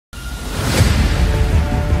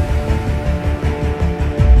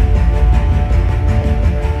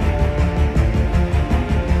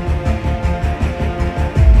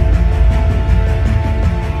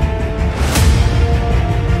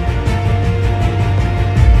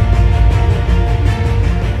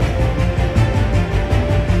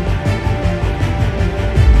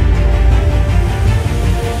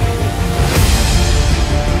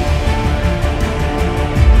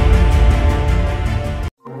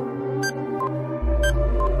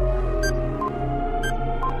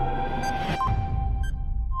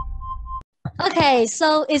Okay,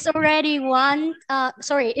 so it's already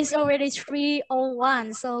it's already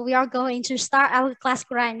 3:01. So we are going to start our class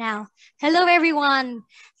right now. Hello, everyone.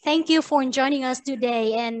 Thank you for joining us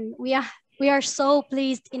today, and we are so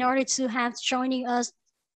pleased in order to have joining us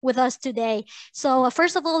with us today. So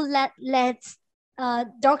first of all, let's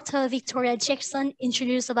Dr. Victoria Jackson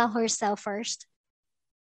introduce about herself first.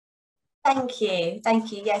 Thank you.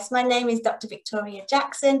 Yes, my name is Dr. Victoria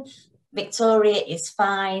Jackson. Victoria is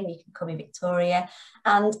fine, you can call me Victoria.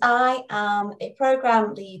 And I am a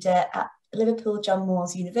programme leader at Liverpool John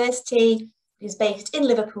Moores University, which is based in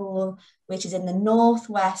Liverpool, which is in the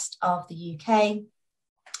northwest of the UK.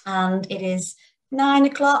 And it is 9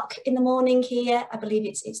 o'clock in the morning here. I believe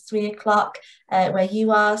it's 3 o'clock where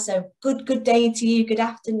you are. So good day to you, good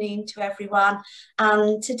afternoon to everyone.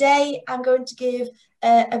 And today I'm going to give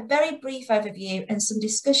a very brief overview and some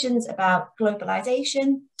discussions about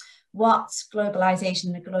globalization, what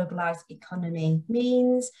globalization and a globalized economy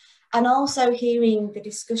means, and also hearing the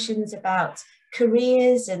discussions about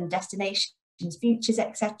careers and destinations, futures,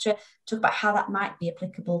 etc. Talk about how that might be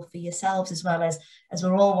applicable for yourselves, as well as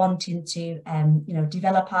we're all wanting to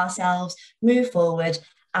develop ourselves, move forward,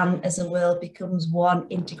 and as the world becomes one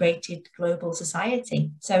integrated global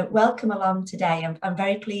society. So welcome along today. I'm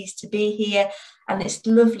very pleased to be here, and it's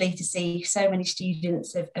lovely to see so many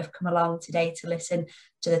students have come along today to listen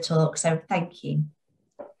to the talk. So thank you.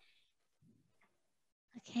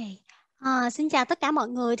 Okay. Xin chào tất cả mọi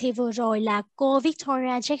người. Thì vừa rồi là cô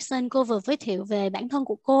Victoria Jackson, cô vừa giới thiệu về bản thân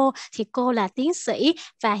của cô. Thì cô là tiến sĩ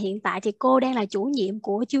và hiện tại thì cô đang là chủ nhiệm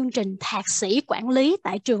của chương trình thạc sĩ quản lý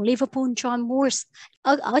tại trường Liverpool John Moores.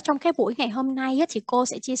 Ở trong cái buổi ngày hôm nay thì cô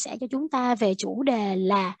sẽ chia sẻ cho chúng ta về chủ đề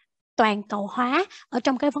là toàn cầu hóa ở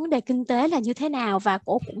trong cái vấn đề kinh tế là như thế nào, và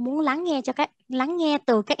cô cũng muốn lắng nghe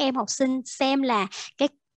từ các em học sinh xem là cái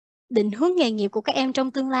định hướng nghề nghiệp của các em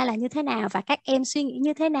trong tương lai là như thế nào, và các em suy nghĩ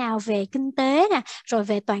như thế nào về kinh tế nè, rồi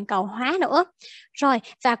về toàn cầu hóa nữa. Rồi,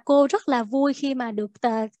 và cô rất là vui khi mà được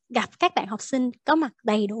gặp các bạn học sinh có mặt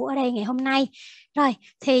đầy đủ ở đây ngày hôm nay. Rồi,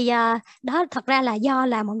 thì đó thật ra là do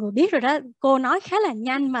là mọi người biết rồi đó, cô nói khá là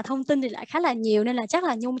nhanh mà thông tin thì lại khá là nhiều, nên là chắc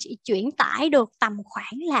là Nhung chỉ chuyển tải được tầm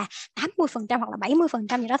khoảng là 80% hoặc là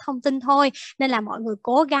 70% gì đó thông tin thôi. Nên là mọi người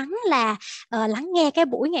cố gắng là lắng nghe cái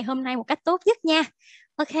buổi ngày hôm nay một cách tốt nhất nha.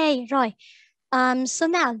 Okay, rồi. So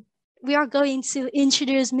now we are going to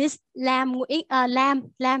introduce Miss Lam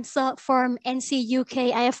from NCUK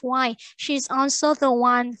IFY. She's also the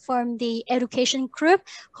one from the education group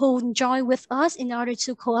who joined with us in order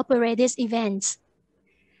to cooperate this event.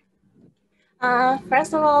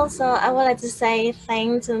 First of all, so I would like to say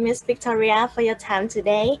thanks to Miss Victoria for your time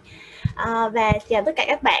today. Và chào tất cả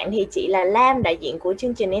các bạn, thì chị là Lam, đại diện của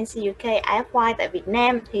chương trình NCUK IFY tại Việt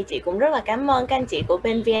Nam. Thì chị cũng rất là cảm ơn các anh chị của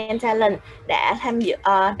bên VNTalent đã tham dự,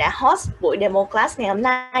 đã host buổi demo class ngày hôm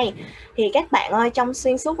nay. Thì các bạn ơi, trong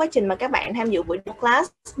xuyên suốt quá trình mà các bạn tham dự buổi demo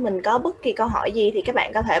class, mình có bất kỳ câu hỏi gì thì các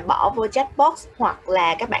bạn có thể bỏ vô chat box, hoặc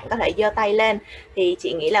là các bạn có thể giơ tay lên. Thì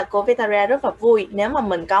chị nghĩ là cô Victoria rất là vui nếu mà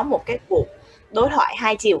mình có một cái cuộc đối thoại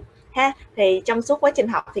hai chiều ha. Thì trong suốt quá trình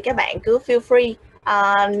học thì các bạn cứ feel free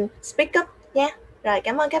speak up nha. Rồi,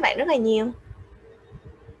 cảm ơn các bạn rất là nhiều.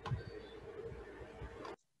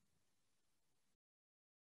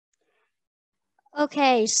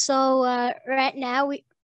 Okay, so right now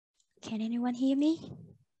can anyone hear me?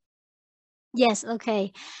 Yes,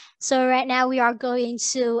 okay. So right now we are going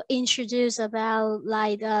to introduce about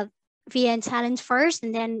like VNTalent first,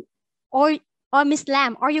 and then or Miss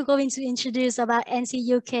Lam, are you going to introduce about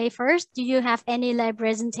NCUK first? Do you have any like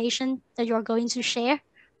presentation that you are going to share?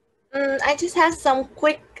 I just have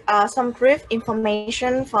some brief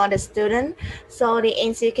information for the student. So the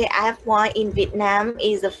NCUK IFY in Vietnam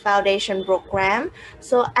is a foundation program.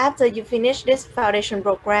 So after you finish this foundation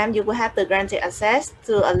program, you will have the granted access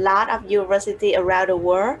to a lot of university around the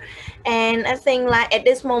world. And I think like at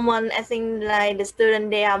this moment, I think like the student,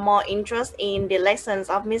 they are more interested in the lessons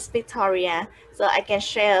of Miss Victoria. So I can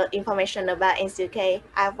share information about NCUK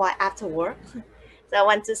IFY afterward. So I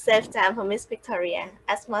want to save time for Miss Victoria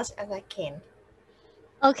as much as I can.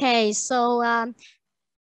 Okay, so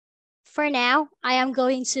for now, I am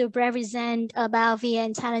going to represent about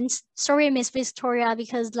VNTalent. Sorry, Miss Victoria,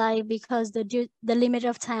 because the limit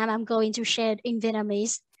of time, I'm going to share in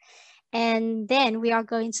Vietnamese, and then we are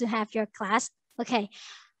going to have your class. Okay.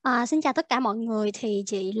 Xin chào tất cả mọi người, thì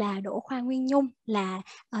chị là Đỗ Khoa Nguyên Nhung, là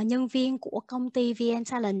nhân viên của công ty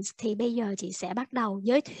VNTalent. Thì bây giờ chị sẽ bắt đầu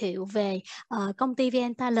giới thiệu về công ty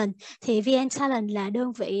VNTalent. Thì VNTalent là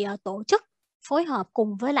đơn vị tổ chức phối hợp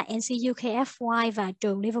cùng với lại NCUK IFY và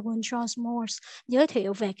trường Liverpool giới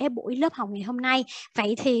thiệu về cái buổi lớp học ngày hôm nay.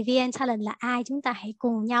 Vậy thì VNTalent là ai? Chúng ta hãy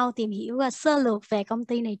cùng nhau tìm hiểu sơ lược về công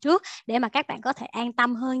ty này trước để mà các bạn có thể an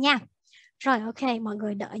tâm hơn nha. Rồi, ok, mọi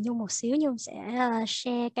người đợi Nhung một xíu, Nhung sẽ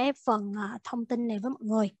share cái phần thông tin này với mọi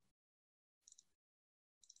người.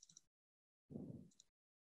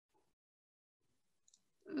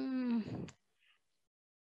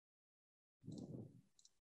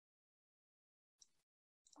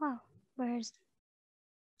 Wow, where's...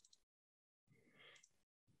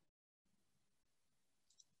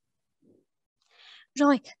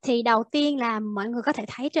 Rồi, thì đầu tiên là mọi người có thể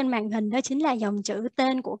thấy trên màn hình đó chính là dòng chữ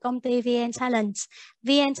tên của công ty VNTalent.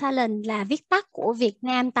 VNTalent là viết tắt của Việt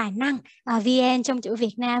Nam Tài Năng, VN trong chữ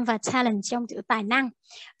Việt Nam và Talent trong chữ tài năng.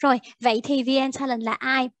 Rồi, vậy thì VNTalent là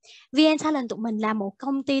ai? VNTalent tụi mình là một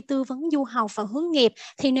công ty tư vấn du học và hướng nghiệp.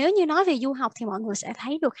 Thì nếu như nói về du học thì mọi người sẽ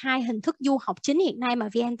thấy được hai hình thức du học chính hiện nay mà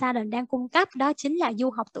VNTalent đang cung cấp, đó chính là du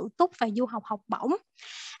học tự túc và du học học bổng.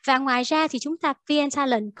 Và ngoài ra thì chúng ta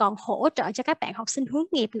VNTalent còn hỗ trợ cho các bạn học sinh hướng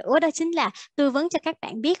nghiệp nữa, đó chính là tư vấn cho các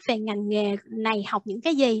bạn biết về ngành nghề này học những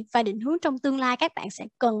cái gì và định hướng trong tương lai các bạn sẽ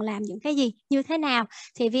cần làm những cái gì, như thế nào,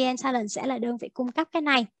 thì VNTalent sẽ là đơn vị cung cấp cái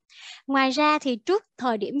này. Ngoài ra thì trước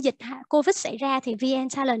thời điểm dịch Covid xảy ra thì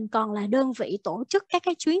VNTalent còn là đơn vị tổ chức các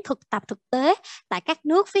cái chuyến thực tập thực tế tại các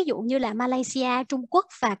nước ví dụ như là Malaysia, Trung Quốc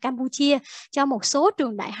và Campuchia cho một số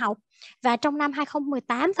trường đại học. Và trong năm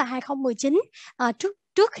 2018 và 2019,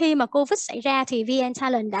 trước khi mà Covid xảy ra thì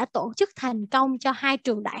VNTalent đã tổ chức thành công cho 2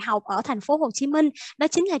 trường đại học ở thành phố Hồ Chí Minh, đó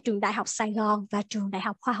chính là trường Đại học Sài Gòn và trường Đại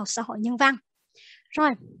học Khoa học Xã hội Nhân văn. Rồi.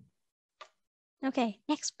 Ok,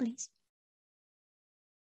 next please.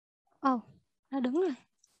 Oh, nó đứng rồi.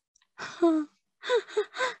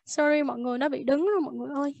 Sorry mọi người, nó bị đứng rồi mọi người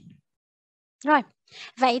ơi. Rồi,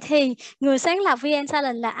 vậy thì người sáng lập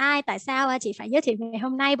VNTalent là ai? Tại sao chị phải giới thiệu ngày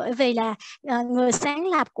hôm nay? Bởi vì là người sáng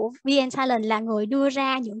lập của VNTalent là người đưa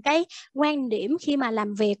ra những cái quan điểm khi mà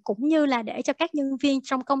làm việc, cũng như là để cho các nhân viên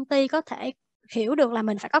trong công ty có thể hiểu được là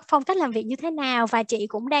mình phải có phong cách làm việc như thế nào. Và chị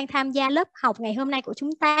cũng đang tham gia lớp học ngày hôm nay của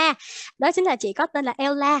chúng ta. Đó chính là chị có tên là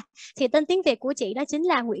Ella. Thì tên tiếng Việt của chị đó chính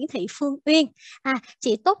là Nguyễn Thị Phương Uyên.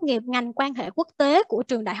 Chị tốt nghiệp ngành quan hệ quốc tế của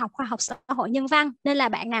trường Đại học Khoa học Xã hội Nhân văn. Nên là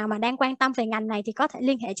bạn nào mà đang quan tâm về ngành này thì có thể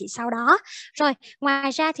liên hệ chị sau đó. Rồi,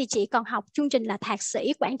 ngoài ra thì chị còn học chương trình là thạc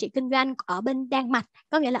sĩ quản trị kinh doanh ở bên Đan Mạch,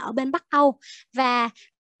 có nghĩa là ở bên Bắc Âu. Và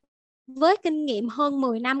với kinh nghiệm hơn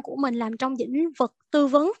 10 năm của mình làm trong lĩnh vực tư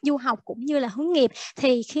vấn du học cũng như là hướng nghiệp,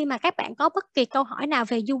 thì khi mà các bạn có bất kỳ câu hỏi nào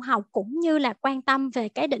về du học cũng như là quan tâm về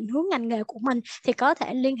cái định hướng ngành nghề của mình thì có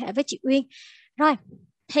thể liên hệ với chị Uyên. Rồi,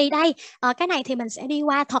 thì đây, cái này thì mình sẽ đi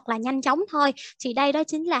qua thật là nhanh chóng thôi. Thì đây đó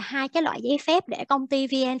chính là 2 cái loại giấy phép để công ty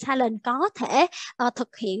VNTalent có thể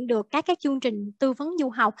thực hiện được các cái chương trình tư vấn du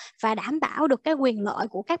học và đảm bảo được cái quyền lợi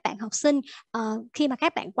của các bạn học sinh khi mà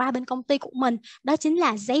các bạn qua bên công ty của mình. Đó chính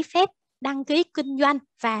là giấy phép đăng ký kinh doanh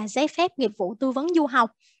và giấy phép nghiệp vụ tư vấn du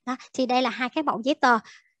học. Đó, thì đây là 2 cái mẫu giấy tờ.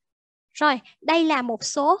 Rồi, đây là một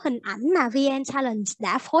số hình ảnh mà VNTalent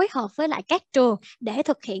đã phối hợp với lại các trường để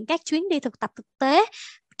thực hiện các chuyến đi thực tập thực tế.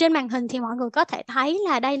 Trên màn hình thì mọi người có thể thấy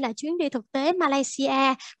là đây là chuyến đi thực tế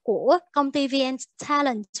Malaysia của công ty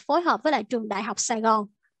VNTalent phối hợp với lại trường Đại học Sài Gòn,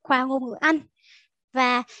 khoa ngôn ngữ Anh.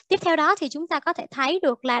 Và tiếp theo đó thì chúng ta có thể thấy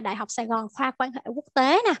được là Đại học Sài Gòn khoa quan hệ quốc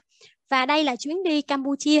tế nè. Và đây là chuyến đi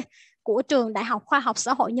Campuchia của trường Đại học Khoa học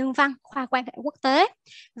Xã hội Nhân văn, khoa quan hệ quốc tế.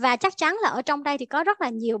 Và chắc chắn là ở trong đây thì có rất là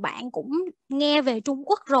nhiều bạn cũng nghe về Trung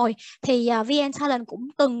Quốc rồi. Thì VNTalent cũng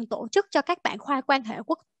từng tổ chức cho các bạn khoa quan hệ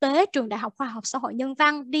quốc tế trường Đại học Khoa học Xã hội Nhân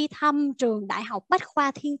văn đi thăm trường Đại học Bách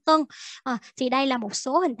khoa Thiên Tân. Thì đây là một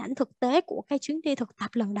số hình ảnh thực tế của cái chuyến đi thực tập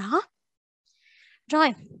lần đó.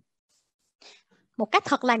 Rồi, một cách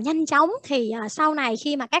thật là nhanh chóng thì sau này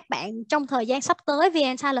khi mà các bạn trong thời gian sắp tới,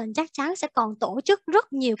 VNTalent chắc chắn sẽ còn tổ chức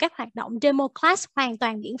rất nhiều các hoạt động demo class hoàn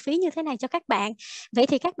toàn miễn phí như thế này cho các bạn. Vậy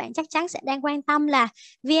thì các bạn chắc chắn sẽ đang quan tâm là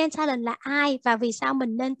VNTalent là ai và vì sao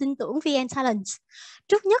mình nên tin tưởng VNTalent.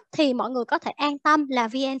 Trước nhất thì mọi người có thể an tâm là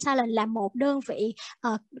VNTalent là một đơn vị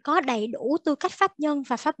có đầy đủ tư cách pháp nhân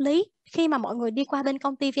và pháp lý. Khi mà mọi người đi qua bên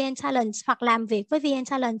công ty VNTalent hoặc làm việc với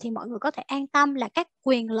VNTalent thì mọi người có thể an tâm là các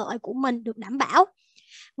quyền lợi của mình được đảm bảo.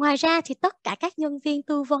 Ngoài ra thì tất cả các nhân viên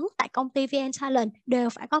tư vấn tại công ty VNTalent đều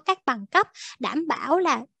phải có các bằng cấp đảm bảo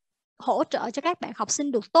là hỗ trợ cho các bạn học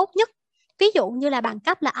sinh được tốt nhất. Ví dụ như là bằng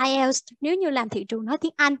cấp là IELTS nếu như làm thị trường nói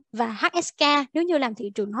tiếng Anh và HSK nếu như làm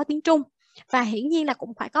thị trường nói tiếng Trung. Và hiển nhiên là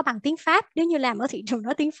cũng phải có bằng tiếng Pháp nếu như làm ở thị trường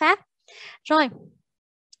nói tiếng Pháp. Rồi,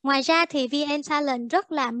 ngoài ra thì VNTalent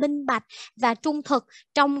rất là minh bạch và trung thực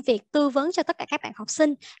trong việc tư vấn cho tất cả các bạn học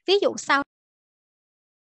sinh. Ví dụ sau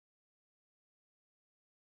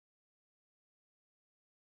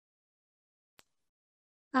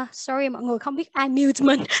Sorry mọi người, không biết ai mute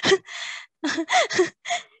mình.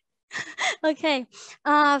 Ok.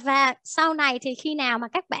 Và sau này thì khi nào mà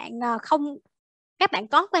các bạn các bạn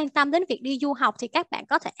có quan tâm đến việc đi du học thì các bạn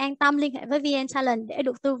có thể an tâm liên hệ với VNTalent để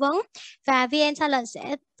được tư vấn, và VNTalent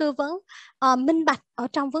sẽ tư vấn minh bạch ở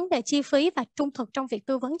trong vấn đề chi phí và trung thực trong việc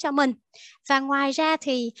tư vấn cho mình. Và ngoài ra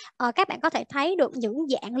thì các bạn có thể thấy được những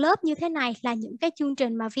dạng lớp như thế này là những cái chương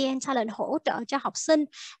trình mà VNTalent hỗ trợ cho học sinh,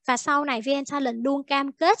 và sau này VNTalent luôn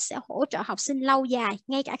cam kết sẽ hỗ trợ học sinh lâu dài,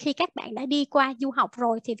 ngay cả khi các bạn đã đi qua du học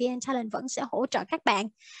rồi thì VNTalent vẫn sẽ hỗ trợ các bạn.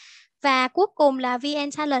 Và cuối cùng là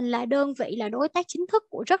VNTalent là đơn vị, là đối tác chính thức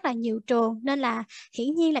của rất là nhiều trường, nên là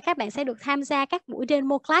hiển nhiên là các bạn sẽ được tham gia các buổi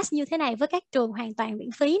demo class như thế này với các trường hoàn toàn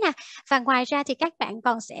miễn phí nè. Và ngoài ra thì các bạn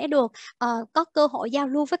còn sẽ được có cơ hội giao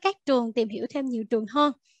lưu với các trường, tìm hiểu thêm nhiều trường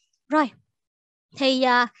hơn. Rồi, thì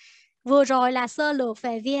vừa rồi là sơ lược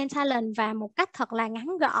về VNTalent và một cách thật là ngắn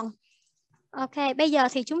gọn. Ok, bây giờ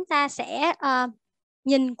thì chúng ta sẽ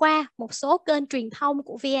nhìn qua một số kênh truyền thông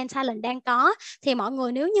của VNTalent đang có. Thì mọi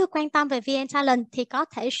người nếu như quan tâm về VNTalent thì có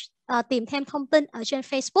thể tìm thêm thông tin ở trên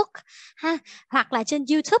Facebook ha, hoặc là trên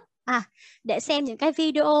YouTube để xem những cái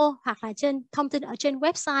video, hoặc là thông tin ở trên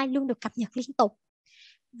website luôn được cập nhật liên tục.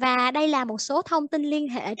 Và đây là một số thông tin liên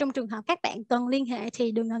hệ trong trường hợp các bạn cần liên hệ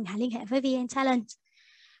thì đừng ngần ngại liên hệ với VNTalent.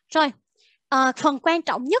 Rồi, phần quan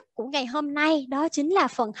trọng nhất của ngày hôm nay đó chính là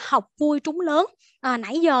phần học vui trúng lớn.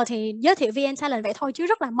 Nãy giờ thì giới thiệu VNTalent vậy thôi chứ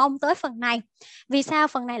rất là mong tới phần này. Vì sao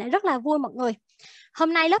phần này lại rất là vui mọi người?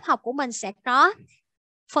 Hôm nay lớp học của mình sẽ có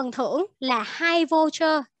phần thưởng là 2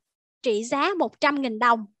 voucher trị giá 100.000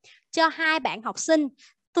 đồng cho 2 bạn học sinh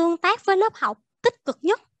tương tác với lớp học tích cực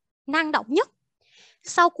nhất, năng động nhất.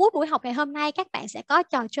 Sau cuối buổi học ngày hôm nay các bạn sẽ có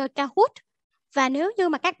trò chơi Kahoot, và nếu như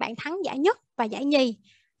mà các bạn thắng giải nhất và giải nhì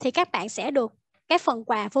thì các bạn sẽ được cái phần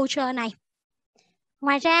quà voucher này.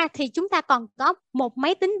 Ngoài ra thì chúng ta còn có một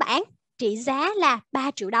máy tính bảng trị giá là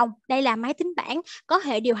 3 triệu đồng. Đây là máy tính bảng có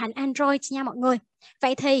hệ điều hành Android nha mọi người.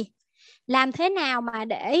 Vậy thì làm thế nào mà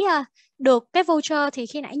để được cái voucher thì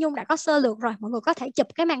khi nãy Nhung đã có sơ lược rồi. Mọi người có thể chụp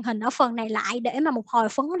cái màn hình ở phần này lại để mà một hồi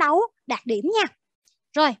phấn đấu đạt điểm nha.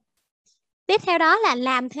 Rồi, tiếp theo đó là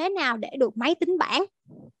làm thế nào để được máy tính bảng.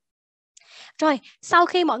 Rồi, sau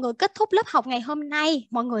khi mọi người kết thúc lớp học ngày hôm nay,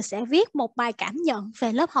 mọi người sẽ viết một bài cảm nhận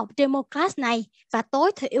về lớp học demo class này và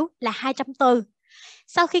tối thiểu là 200 từ.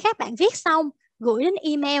 Sau khi các bạn viết xong, gửi đến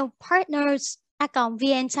email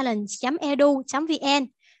partners@vntalent.edu.vn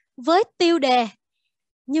với tiêu đề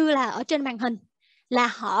như là ở trên màn hình là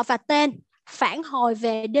họ và tên, phản hồi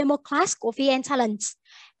về demo class của VNTalent,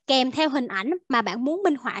 kèm theo hình ảnh mà bạn muốn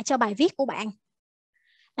minh họa cho bài viết của bạn.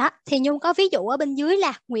 Đó, thì Nhung có ví dụ ở bên dưới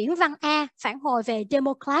là Nguyễn Văn A phản hồi về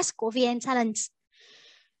demo class của VNTalent.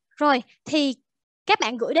 Rồi, thì các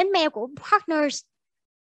bạn gửi đến mail của partners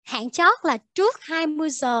hạn chót là trước 20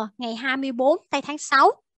 giờ ngày 24 tây tháng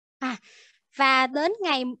 6. Và đến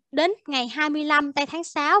ngày 25 tây tháng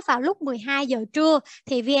 6 vào lúc 12 giờ trưa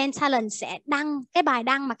thì VNTalent sẽ đăng cái bài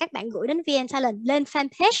đăng mà các bạn gửi đến VNTalent lên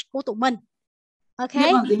fanpage của tụi mình. Ok.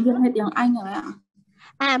 Viết bằng tiếng Việt hay tiếng Anh rồi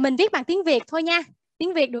ạ? Mình viết bằng tiếng Việt thôi nha.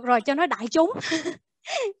 Tiếng Việt được rồi cho nó đại chúng.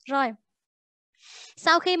 Rồi.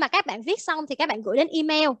 Sau khi mà các bạn viết xong thì các bạn gửi đến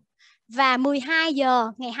email. Và 12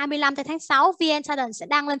 giờ ngày 25 tháng 6 VNTalent sẽ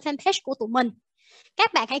đăng lên fanpage của tụi mình.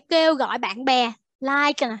 Các bạn hãy kêu gọi bạn bè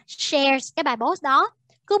like, share cái bài post đó.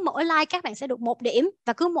 Cứ mỗi like các bạn sẽ được 1 điểm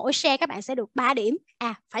và cứ mỗi share các bạn sẽ được 3 điểm.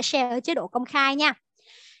 Phải share ở chế độ công khai nha.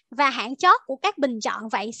 Và hạn chót của các bình chọn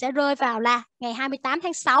vậy sẽ rơi vào là ngày 28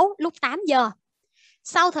 tháng 6 lúc 8 giờ.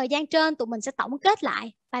 Sau thời gian trên tụi mình sẽ tổng kết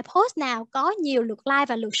lại bài post nào có nhiều lượt like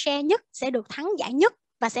và lượt share nhất sẽ được thắng giải nhất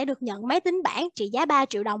và sẽ được nhận máy tính bảng trị giá 3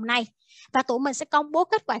 triệu đồng này. Và tụi mình sẽ công bố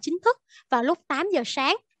kết quả chính thức vào lúc 8 giờ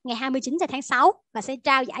sáng ngày 29 tháng 6 và sẽ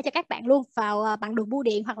trao giải cho các bạn luôn bằng đường bưu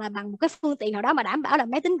điện hoặc là bằng một cái phương tiện nào đó mà đảm bảo là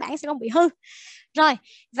máy tính bảng sẽ không bị hư. Rồi,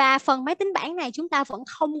 và phần máy tính bảng này chúng ta vẫn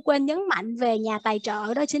không quên nhấn mạnh về nhà tài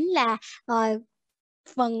trợ, đó chính là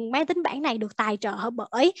phần máy tính bảng này được tài trợ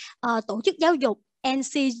bởi tổ chức giáo dục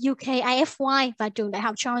NCUK IFY và trường đại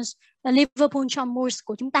học Liverpool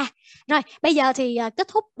của chúng ta. Rồi, bây giờ thì kết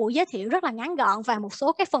thúc buổi giới thiệu rất là ngắn gọn và một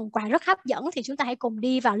số cái phần quà rất hấp dẫn, thì chúng ta hãy cùng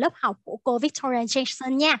đi vào lớp học của cô Victoria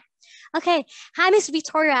Jackson nha. Okay, hi Miss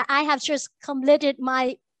Victoria, I have just completed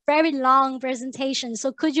my very long presentation,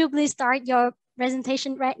 so could you please start your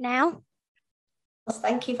presentation right now? Well,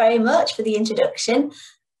 thank you very much for the introduction.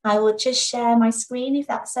 I will just share my screen if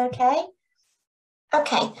that's okay.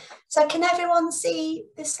 Okay, so can everyone see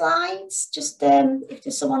the slides? Just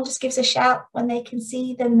if someone just gives a shout when they can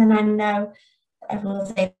see them, then I know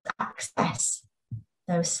everyone's able to access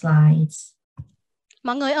those slides.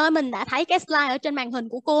 Mọi người ơi, mình đã thấy cái slide ở trên màn hình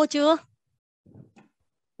của cô chưa?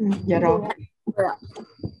 Dạ rồi.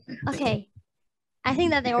 Okay. I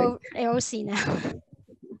think that they all see now.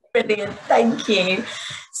 Brilliant, thank you.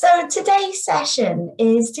 So today's session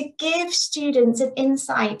is to give students an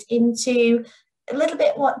insight into a little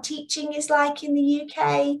bit what teaching is like in the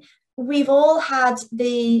UK. We've all had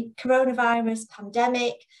the coronavirus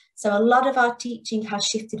pandemic, so a lot of our teaching has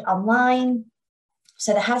shifted online.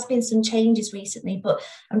 So there has been some changes recently, but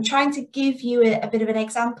I'm trying to give you a bit of an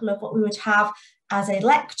example of what we would have as a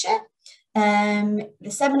lecture. The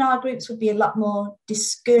seminar groups would be a lot more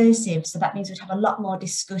discursive, so that means we'd have a lot more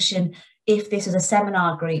discussion if this was a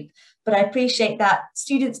seminar group. But I appreciate that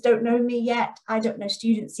students don't know me yet, I don't know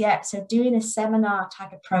students yet, so doing a seminar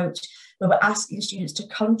type approach where we're asking students to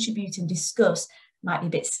contribute and discuss might be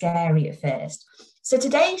a bit scary at first. So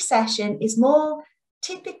today's session is more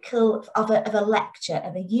typical of a lecture,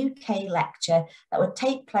 of a UK lecture that would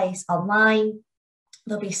take place online.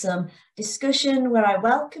 There'll be some discussion where I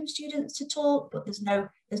welcome students to talk, but there's no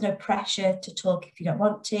pressure to talk if you don't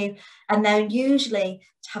want to. And then usually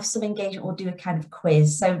to have some engagement, we'll do a kind of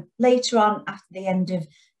quiz. So later on, after the end of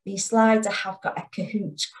these slides, I have got a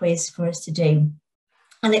Kahoot quiz for us to do.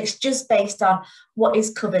 And it's just based on what is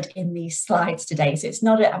covered in these slides today. So it's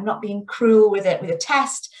not I'm not being cruel with a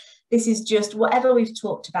test. This is just whatever we've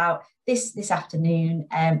talked about this afternoon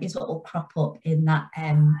is what will crop up in that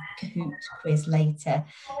Kahoot quiz later.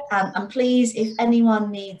 And please, if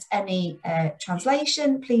anyone needs any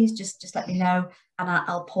translation, please just let me know and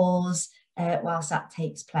I'll pause whilst that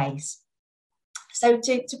takes place. So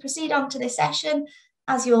to proceed on to this session,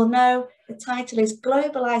 as you all know, the title is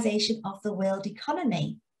Globalization of the World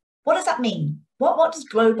Economy. What does that mean? What does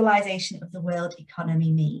globalization of the world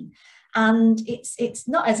economy mean? And it's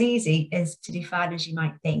not as easy as to define as you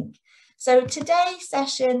might think. So today's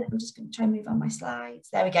session, I'm just going to try and move on my slides.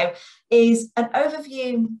 There we go, is an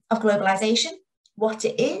overview of globalization, what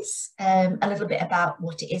it is, a little bit about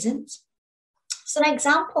what it isn't, some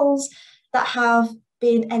examples that have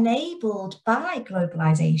been enabled by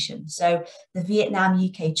globalization. So the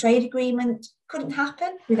Vietnam-UK trade agreement couldn't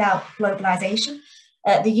happen without globalization.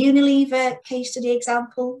 The Unilever case study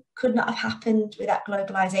example could not have happened without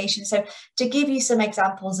globalization. So to give you some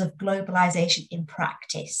examples of globalization in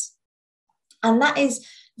practice. And that is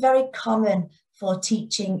very common for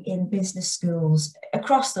teaching in business schools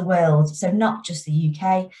across the world, so not just the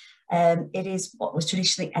UK. It is what was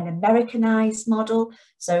traditionally an Americanized model,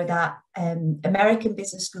 so that American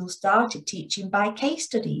business schools started teaching by case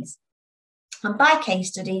studies. And by case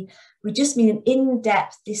study, we just mean an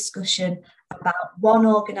in-depth discussion about one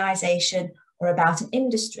organization or about an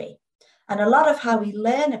industry. And a lot of how we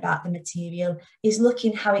learn about the material is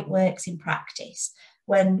looking how it works in practice.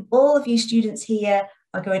 When all of you students here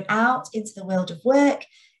are going out into the world of work,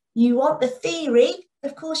 you want the theory,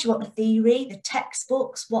 of course you want the theory, the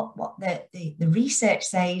textbooks, what the research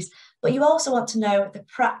says, but you also want to know the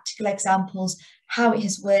practical examples, how it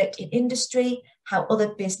has worked in industry, how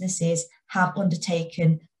other businesses have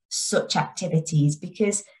undertaken such activities,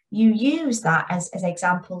 because you use that as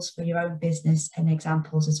examples for your own business and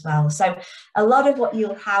examples as well. So a lot of what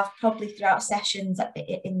you'll have probably throughout sessions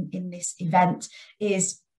in this event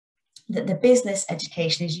is that the business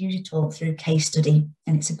education is usually taught through case study,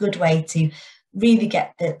 and it's a good way to really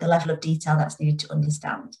get the level of detail that's needed to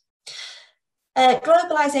understand.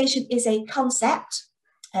 Globalization is a concept.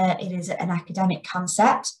 It is an academic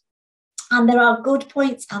concept. And there are good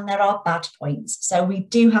points and there are bad points. So we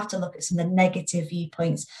do have to look at some of the negative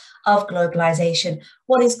viewpoints of globalization,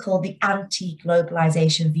 what is called the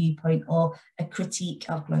anti-globalization viewpoint, or a critique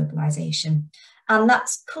of globalization. And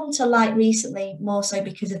that's come to light recently, more so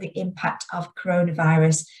because of the impact of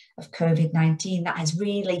coronavirus, of COVID-19, that has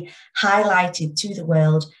really highlighted to the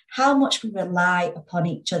world how much we rely upon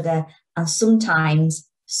each other. And sometimes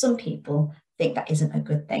some people think that isn't a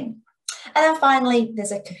good thing. And then finally,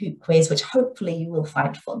 there's a Kahoot quiz, which hopefully you will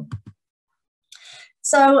find fun.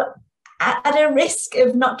 So at a risk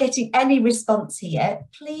of not getting any response here,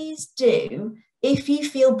 please do, if you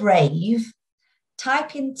feel brave,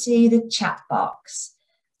 type into the chat box.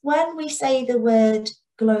 When we say the word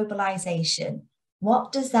globalization,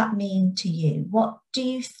 what does that mean to you? What do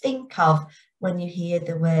you think of when you hear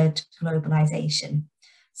the word globalization?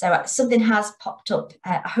 So something has popped up.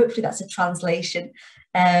 Hopefully that's a translation.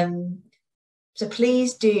 So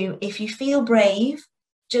please do, if you feel brave,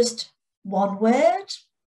 just one word,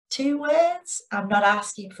 2 words. I'm not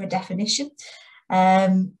asking for a definition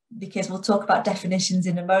because we'll talk about definitions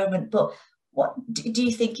in a moment, but what do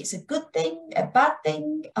you think it's a good thing, a bad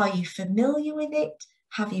thing? Are you familiar with it?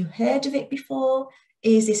 Have you heard of it before?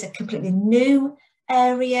 Is this a completely new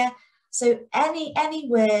area? So any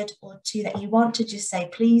word or two that you want to just say,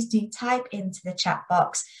 please do type into the chat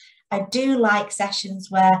box. I do like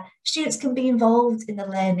sessions where students can be involved in the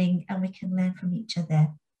learning and we can learn from each other.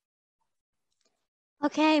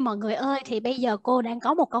 Ok mọi người ơi, thì bây giờ cô đang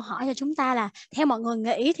có một câu hỏi cho chúng ta là theo mọi người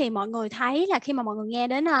nghĩ thì mọi người thấy là khi mà mọi người nghe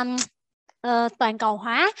đến toàn cầu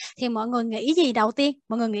hóa thì mọi người nghĩ gì đầu tiên?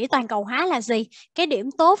 Mọi người nghĩ toàn cầu hóa là gì? Cái điểm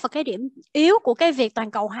tốt và cái điểm yếu của cái việc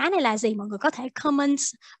toàn cầu hóa này là gì? Mọi người có thể comment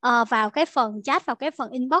vào cái phần chat, vào cái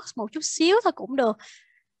phần inbox một chút xíu thôi cũng được.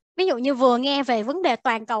 Ví dụ như vừa nghe về vấn đề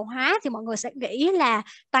toàn cầu hóa thì mọi người sẽ nghĩ là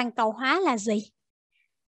toàn cầu hóa là gì?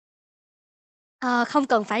 Không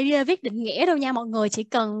cần phải viết định nghĩa đâu nha mọi người, chỉ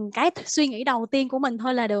cần cái suy nghĩ đầu tiên của mình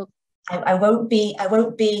thôi là được. I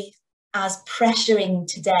won't be as pressuring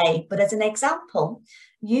today, but as an example,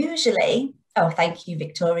 usually, oh, thank you,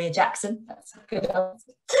 Victoria Jackson. That's a good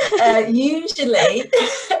answer. Usually,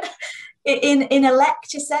 in a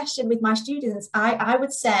lecture session with my students, I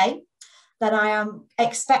would say that I am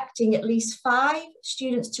expecting at least 5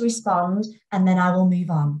 students to respond, and then I will move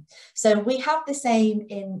on. So we have the same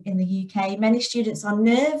in the UK. Many students are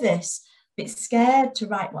nervous, a bit scared to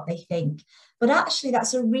write what they think. But actually,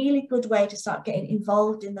 that's a really good way to start getting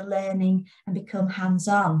involved in the learning and become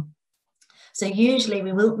hands-on. So usually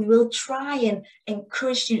we will try and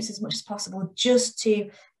encourage students as much as possible just to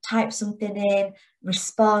type something in,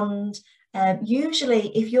 respond.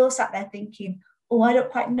 Usually, if you're sat there thinking, oh, I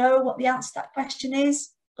don't quite know what the answer to that question is,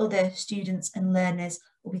 other students and learners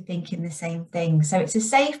will be thinking the same thing. So it's a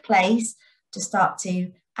safe place to start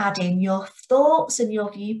to add in your thoughts and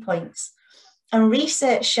your viewpoints. And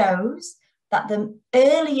research shows that the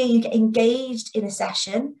earlier you get engaged in a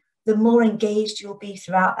session, the more engaged you'll be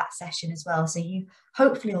throughout that session as well. So you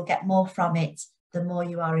hopefully will get more from it the more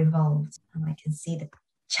you are involved. And I can see the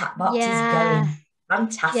chat box is going.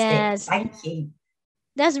 Fantastic. Yes. Thank you.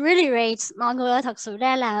 That's really great. Mọi người ơi, thật sự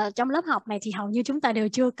ra là trong lớp học này thì hầu như chúng ta đều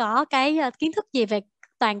chưa có cái kiến thức gì về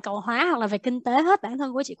toàn cầu hóa hoặc là về kinh tế hết. Bản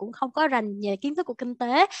thân của chị cũng không có rành về kiến thức của kinh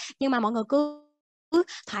tế. Nhưng mà mọi người cứ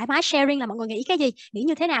thoải mái sharing là mọi người nghĩ cái gì, nghĩ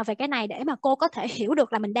như thế nào về cái này để mà cô có thể hiểu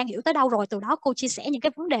được là mình đang hiểu tới đâu rồi. Từ đó cô chia sẻ những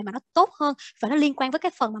cái vấn đề mà nó tốt hơn và nó liên quan với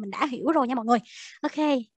cái phần mà mình đã hiểu rồi nha mọi người. Ok.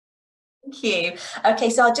 Thank you. Okay,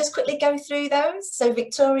 so I'll just quickly go through those. So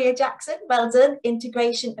Victoria Jackson, well done.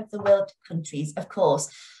 Integration of the world countries, of course.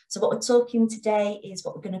 So what we're talking today is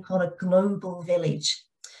what we're going to call a global village.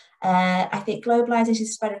 I think globalization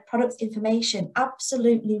is spread of products, information.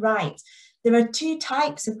 Absolutely right. There are 2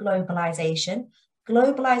 types of globalization.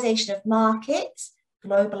 Globalization of markets,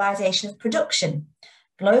 globalization of production.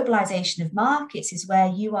 Globalization of markets is where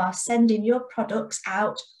you are sending your products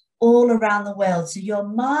out all around the world. So your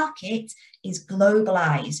market is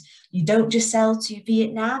globalized. You don't just sell to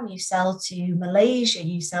Vietnam, you sell to Malaysia,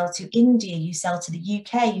 you sell to India, you sell to the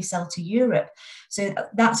UK, you sell to Europe. So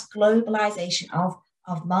that's globalization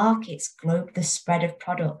of markets, the spread of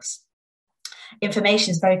products.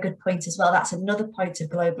 Information is a very good point as well. That's another point of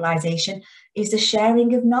globalization, is the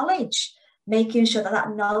sharing of knowledge, making sure that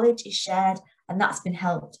that knowledge is shared, and that's been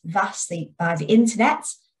helped vastly by the internet,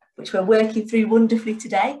 which we're working through wonderfully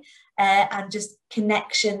today, and just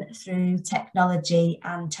connection through technology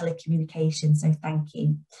and telecommunication. So thank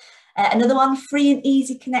you. Another one, free and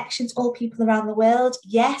easy connection to all people around the world.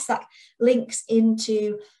 Yes, that links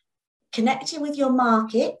into connecting with your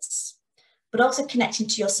markets, but also connecting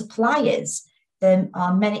to your suppliers. There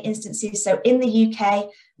are many instances. So in the UK,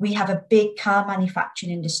 we have a big car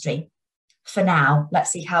manufacturing industry. For now, let's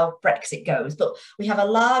see how Brexit goes, but we have a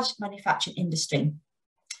large manufacturing industry.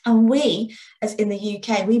 And we, as in the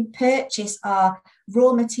UK, we purchase our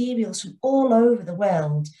raw materials from all over the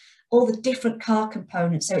world, all the different car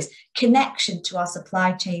components. So it's connection to our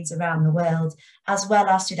supply chains around the world, as well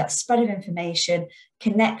as to that spread of information,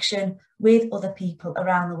 connection with other people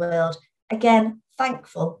around the world. Again,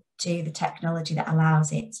 thankful to the technology that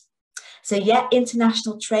allows it. So yeah,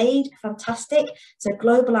 international trade, fantastic. So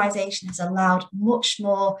globalization has allowed much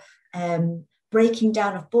more breaking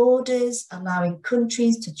down of borders, allowing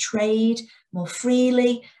countries to trade more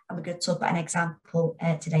freely. And we're going to talk about an example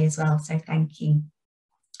today as well. So thank you.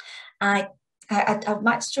 I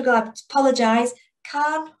might struggle, I apologise.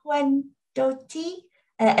 Can Huen Doti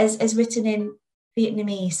as written in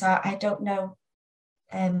Vietnamese, so I don't know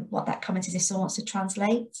what that comment is if someone wants to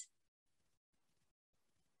translate.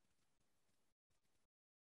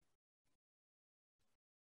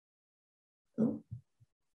 Ooh.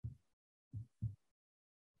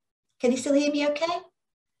 Can you still hear me okay?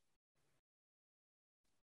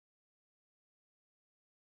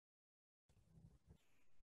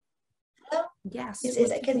 Hello? Yes. Is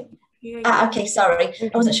it, Okay, sorry.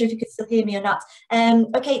 I wasn't sure if you could still hear me or not.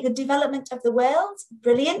 Okay, the development of the world,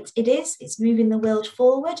 brilliant. It is. It's moving the world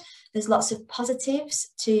forward. There's lots of positives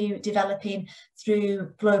to developing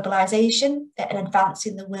through globalization and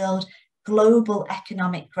advancing the world, global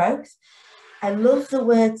economic growth. I love the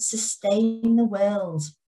word sustain the world.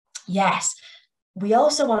 Yes, we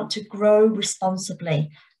also want to grow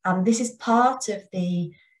responsibly. And this is part of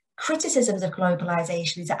the criticisms of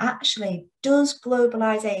globalization, is that actually, does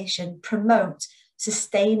globalization promote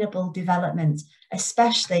sustainable development,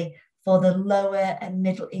 especially for the lower and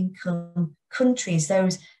middle income countries,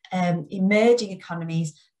 those emerging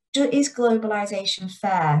economies? Is globalization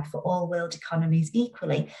fair for all world economies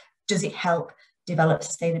equally? Does it help develop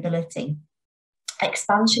sustainability?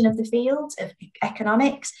 Expansion of the fields of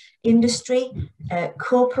economics, industry,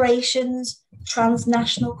 corporations,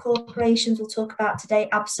 transnational corporations we'll talk about today,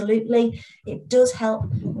 absolutely. It does help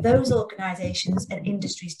those organisations and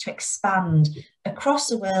industries to expand across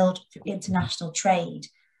the world through international trade.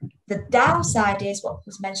 The downside is what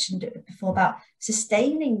was mentioned before about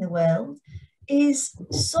sustaining the world, is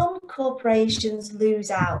some corporations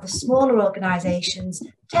lose out. The smaller organisations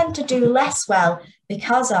tend to do less well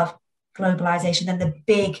because of globalization than the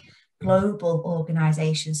big global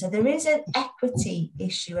organizations. So there is an equity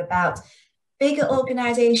issue about bigger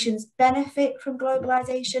organizations benefit from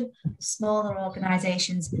globalization, smaller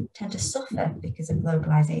organizations tend to suffer because of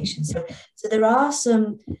globalization. So there are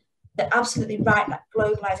some, they're absolutely right that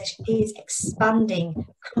globalization is expanding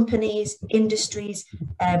companies, industries,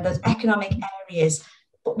 those economic areas.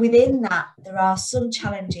 But within that, there are some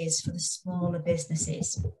challenges for the smaller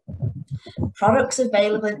businesses. Products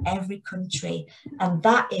available in every country, and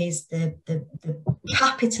that is the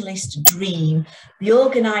capitalist dream. The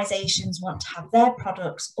organisations want to have their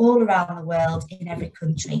products all around the world in every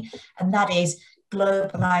country, and that is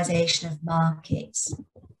globalisation of markets.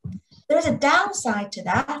 There is a downside to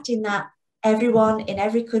that, in that everyone in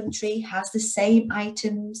every country has the same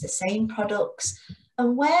items, the same products,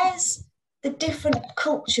 and where's the different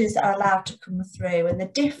cultures that are allowed to come through, and the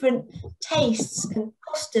different tastes and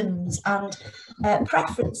customs and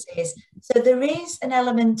preferences? So there is an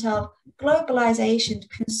element of globalization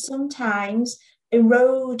can sometimes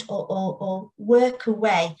erode or work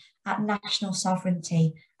away at national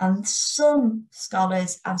sovereignty. And some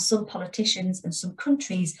scholars and some politicians and some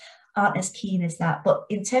countries aren't as keen as that. But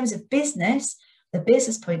in terms of business, the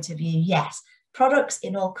business point of view, yes, products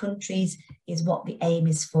in all countries is what the aim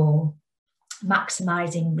is for.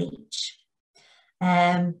 Maximising reach.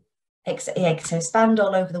 So expand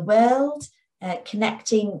all over the world,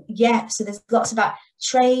 connecting, so there's lots about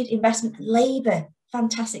trade, investment, labour,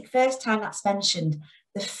 fantastic, first time that's mentioned,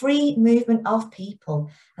 the free movement of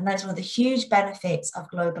people, and that is one of the huge benefits of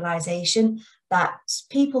globalisation, that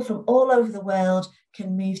people from all over the world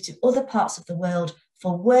can move to other parts of the world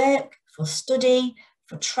for work, for study,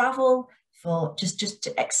 for travel, for just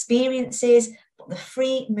experiences. But the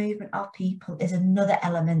free movement of people is another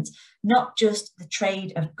element, not just the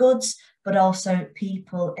trade of goods, but also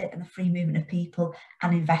people and the free movement of people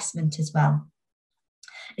and investment as well.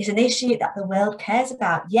 It's an issue that the world cares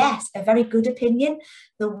about. Yes, a very good opinion.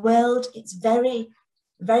 The world, it's very,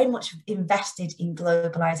 very much invested in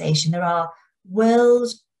globalization. There are world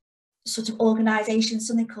sort of organizations,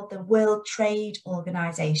 something called the World Trade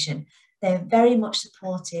Organization. They're very much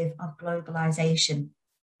supportive of globalization.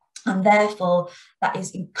 And therefore, that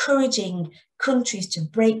is encouraging countries to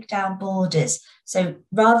break down borders. So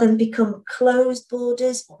rather than become closed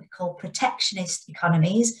borders, what we call protectionist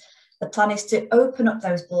economies, the plan is to open up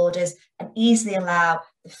those borders and easily allow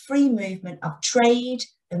the free movement of trade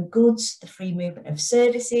and goods, the free movement of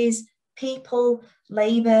services, people,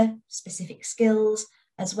 labour, specific skills,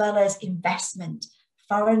 as well as investment,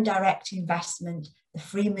 foreign direct investment, the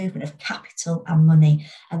free movement of capital and money.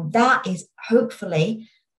 And that is hopefully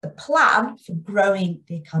the plan for growing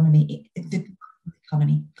the economy,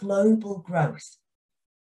 global growth.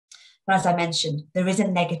 But as I mentioned, there is a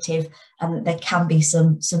negative, and there can be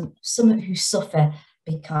some who suffer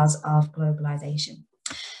because of globalization.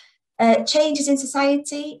 Changes in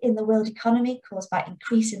society, in the world economy, caused by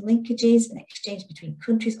increasing linkages and exchange between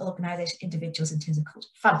countries, organisations, individuals in terms of culture.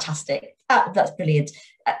 Fantastic. That's brilliant.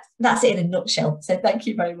 That's it in a nutshell. So thank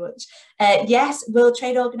you very much. Yes, World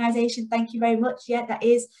Trade Organization, thank you very much. Yeah, that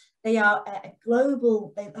is, they are a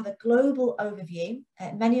global, they have a global overview.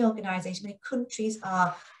 Many organisations, many countries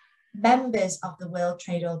are members of the World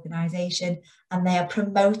Trade Organization, and they are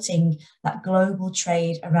promoting that global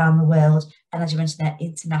trade around the world. And as you mentioned there,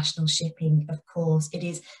 international shipping, of course, it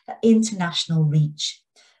is that international reach.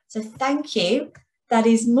 So thank you. That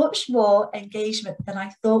is much more engagement than I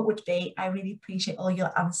thought would be. I really appreciate all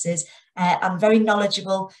your answers. I'm very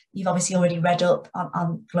knowledgeable. You've obviously already read up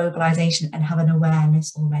on globalization and have an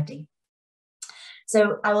awareness already.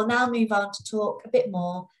 So I will now move on to talk a bit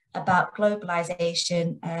more about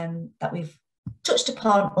globalization that we've touched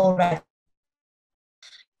upon already.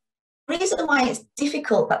 The reason why it's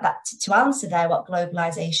difficult to answer there what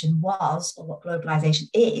globalization was or what globalization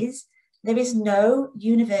is, there is no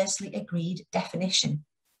universally agreed definition.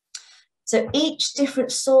 So each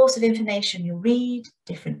different source of information you read,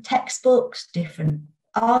 different textbooks, different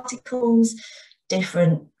articles,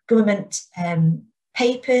 different government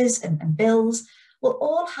papers and bills will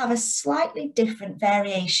all have a slightly different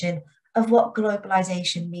variation of what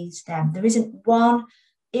globalization means to them. There isn't one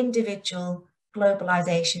individual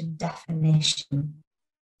globalization definition,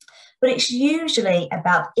 but it's usually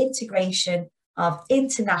about integration of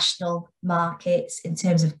international markets in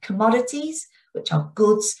terms of commodities, which are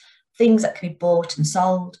goods, things that can be bought and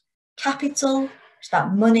sold, capital, which is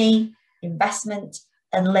about money, investment,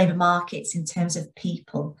 and labour markets in terms of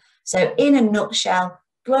people. So in a nutshell,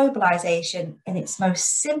 globalization in its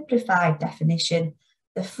most simplified definition,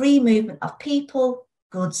 the free movement of people,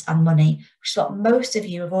 goods and money, which is what most of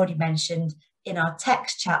you have already mentioned in our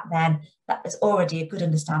text chat then. That is already a good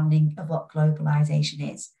understanding of what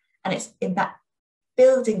globalization is. And it's in that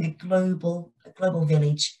building a global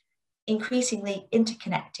village, increasingly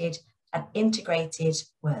interconnected and integrated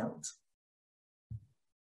world.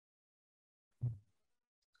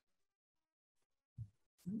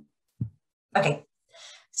 Okay,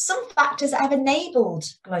 some factors that have enabled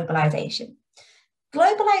globalization.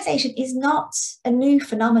 Globalization is not a new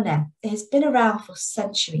phenomenon. It has been around for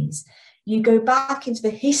centuries. You go back into the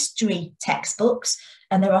history textbooks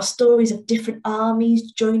and there are stories of different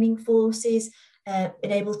armies joining forces,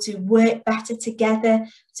 being able to work better together.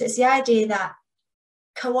 So it's the idea that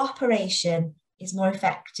cooperation is more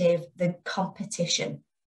effective than competition.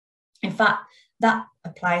 In fact, that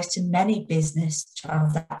applies to many business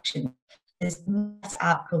transactions. There's better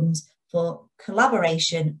outcomes for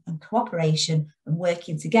collaboration and cooperation and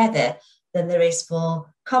working together than there is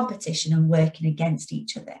for competition and working against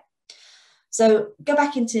each other. So go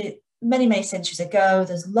back into many, many centuries ago,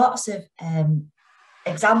 there's lots of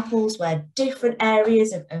examples where different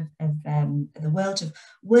areas of the world have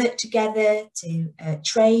worked together to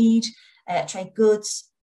trade goods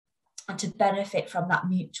and to benefit from that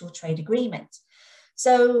mutual trade agreement.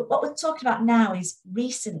 So what we're talking about now is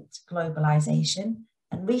recent globalization,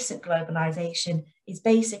 and recent globalization is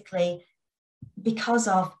basically because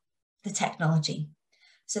of the technology.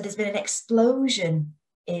 So there's been an explosion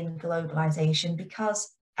in globalization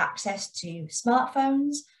because access to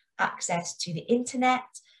smartphones, access to the internet,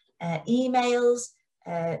 emails,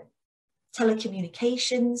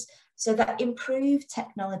 telecommunications, so that improved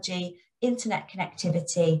technology, internet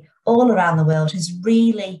connectivity all around the world has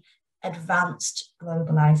really advanced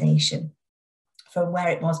globalization from where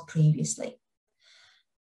it was previously.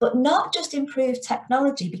 But not just improved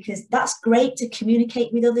technology, because that's great to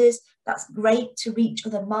communicate with others, that's great to reach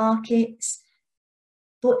other markets,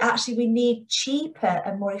 but actually we need cheaper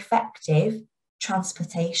and more effective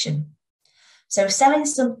transportation. So selling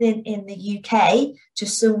something in the UK to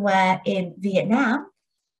somewhere in Vietnam,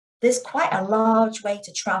 there's quite a large way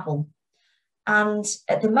to travel. And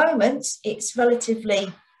at the moment, it's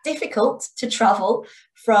relatively difficult to travel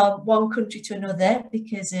from one country to another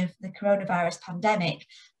because of the coronavirus pandemic.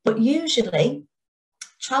 But usually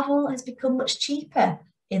travel has become much cheaper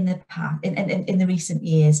in the past, in the recent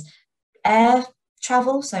years. Air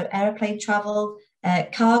travel, so aeroplane travel,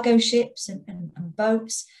 cargo ships and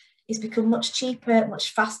boats, is become much cheaper,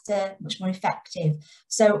 much faster, much more effective.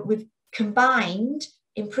 So we've combined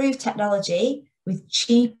improved technology with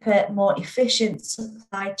cheaper, more efficient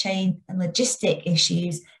supply chain and logistic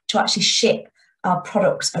issues to actually ship our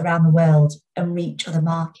products around the world and reach other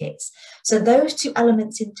markets. So those two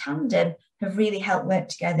elements in tandem have really helped work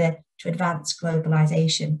together to advance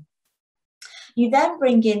globalization. You then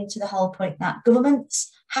bring into the whole point that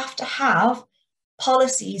governments have to have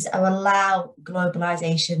policies that allow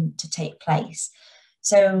globalization to take place.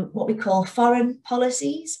 So what we call foreign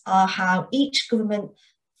policies are how each government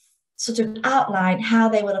sort of outline how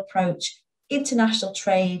they will approach international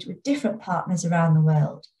trade with different partners around the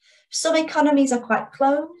world. Some economies are quite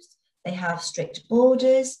closed, they have strict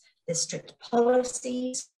borders, there's strict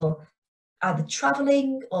policies for either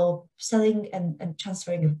travelling or selling and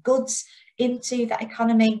transferring of goods into that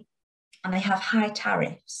economy, and they have high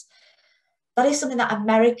tariffs. That is something that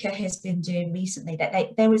America has been doing recently.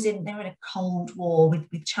 They were in a Cold War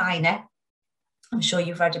with China. I'm sure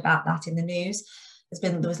you've read about that in the news.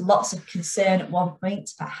 There was lots of concern at one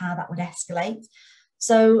point about how that would escalate.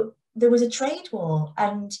 So there was a trade war,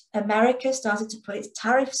 and America started to put its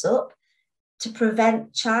tariffs up to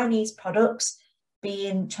prevent Chinese products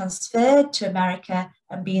being transferred to America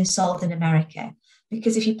and being sold in America.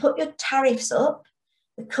 Because if you put your tariffs up,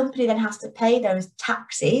 the company then has to pay those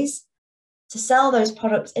taxes to sell those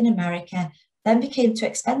products in America, then became too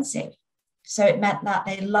expensive. So it meant that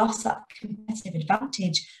they lost that competitive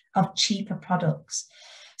advantage of cheaper products.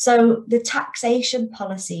 So the taxation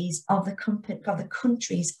policies of the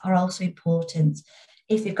countries are also important.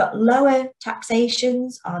 If you've got lower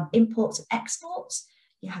taxations on imports and exports,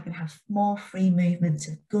 you're going to have more free movement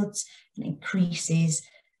of goods and increases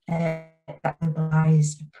that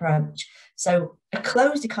globalized approach. So a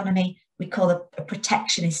closed economy we call a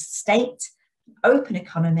protectionist state. Open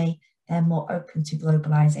economy, they're more open to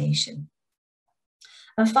globalization.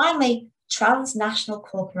 And finally, transnational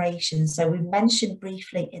corporations. So we mentioned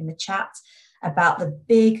briefly in the chat about the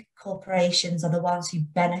big corporations are the ones who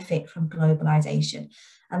benefit from globalization.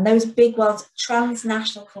 And those big ones,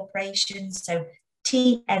 transnational corporations, so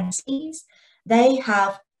TNCs, they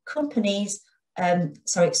have companies,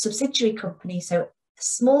 subsidiary companies, so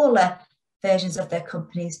smaller versions of their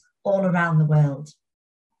companies all around the world.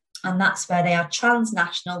 And that's where they are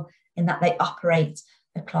transnational in that they operate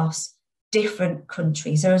across different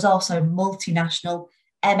countries. There is also multinational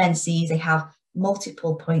MNCs, they have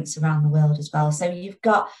multiple points around the world as well. So you've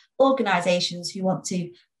got organisations who want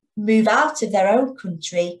to move out of their own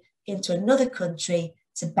country into another country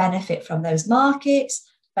to benefit from those markets,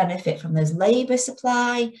 benefit from those labour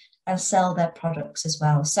supply, and sell their products as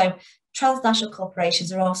well. So transnational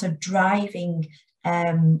corporations are also driving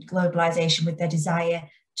globalisation with their desire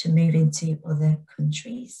to move into other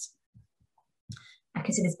countries. I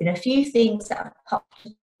can see there's been a few things that have popped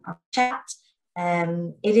up on chat.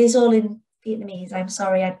 It is all in Vietnamese. I'm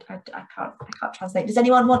sorry, I can't translate. Does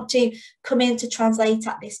anyone want to come in to translate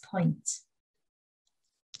at this point?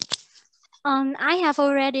 I have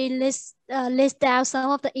already list out some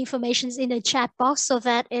of the informations in the chat box so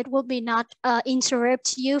that it will be not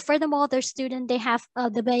interrupt you. Furthermore, the student, they have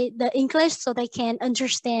the English so they can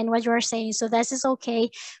understand what you are saying. So this is okay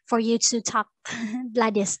for you to talk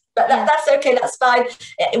like this. That's okay, that's fine.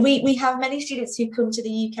 We have many students who come to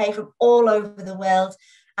the UK from all over the world,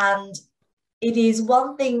 and it is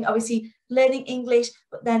one thing, obviously, learning English,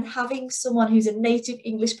 but then having someone who's a native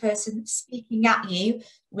English person speaking at you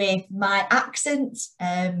with my accent.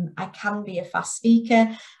 I can be a fast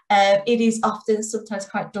speaker. It is often sometimes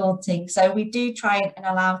quite daunting. So we do try and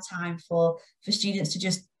allow time for students to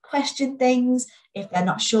just question things if they're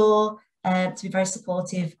not sure, to be very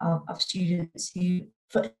supportive of students who,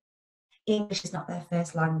 for English is not their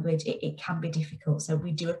first language, it can be difficult. So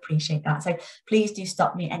we do appreciate that. So please do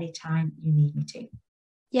stop me anytime you need me to.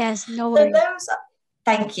 Yes, no worries.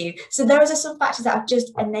 Thank you. So those are some factors that have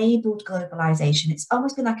just enabled globalization. It's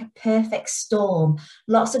almost been like a perfect storm.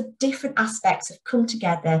 Lots of different aspects have come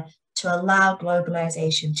together to allow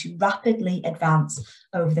globalization to rapidly advance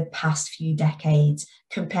over the past few decades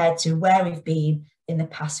compared to where we've been in the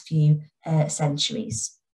past few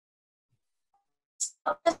centuries.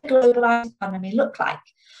 What does the globalized economy look like?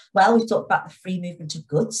 Well, we've talked about the free movement of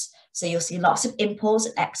goods. So you'll see lots of imports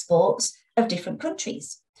and exports of different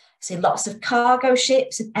countries. See lots of cargo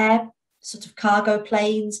ships and air sort of cargo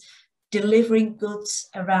planes delivering goods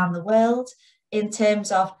around the world in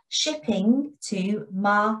terms of shipping to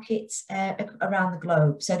markets around the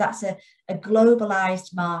globe. So that's a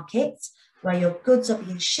globalized market where your goods are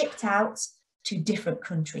being shipped out to different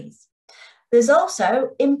countries. There's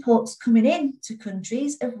also imports coming in to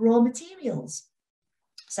countries of raw materials.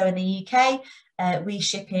 So in the UK, we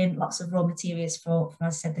ship in lots of raw materials for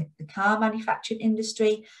as I said, the car manufacturing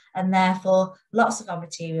industry, and therefore lots of our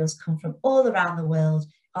materials come from all around the world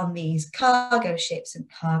on these cargo ships and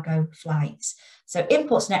cargo flights. So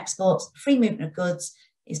imports and exports, free movement of goods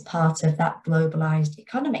is part of that globalized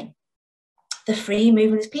economy. The free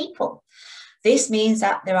movement of people. This means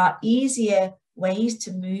that there are easier ways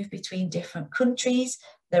to move between different countries.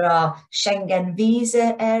 There are Schengen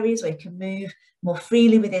visa areas where you can move more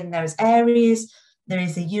freely within those areas. There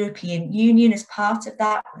is the European Union as part of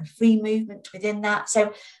that, free movement within that.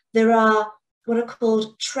 So there are what are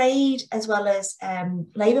called trade as well as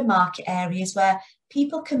labour market areas where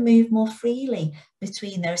people can move more freely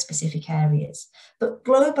between those specific areas. But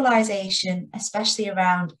globalisation, especially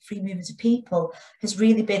around free movement of people, has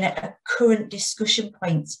really been a current discussion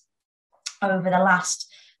point over the last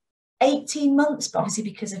 18 months, but obviously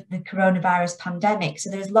because of the coronavirus pandemic. So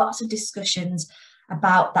there's lots of discussions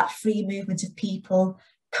about that free movement of people,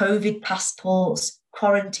 COVID passports,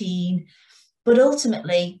 quarantine, But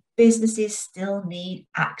ultimately, businesses still need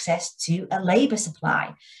access to a labour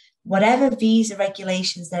supply. Whatever visa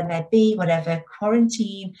regulations there may be, whatever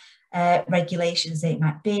quarantine regulations they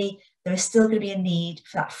might be, there is still going to be a need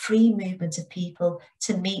for that free movement of people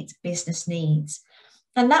to meet business needs.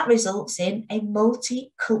 And that results in a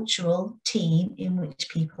multicultural team in which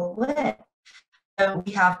people work. So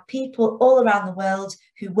we have people all around the world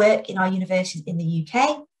who work in our universities in the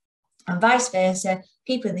UK, and vice versa,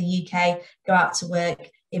 people in the UK go out to work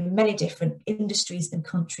in many different industries and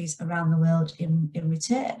countries around the world in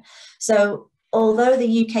return. So although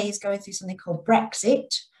the UK is going through something called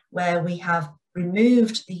Brexit, where we have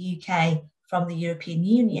removed the UK from the European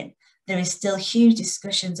Union, there is still huge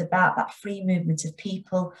discussions about that free movement of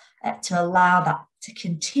people to allow that to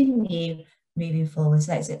continue moving forward.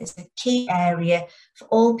 So it's a key area for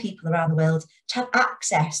all people around the world to have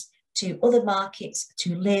access to other markets,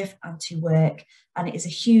 to live and to work. And it is a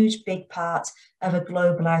huge, big part of a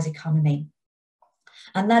globalised economy.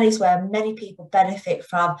 And that is where many people benefit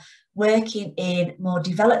from working in more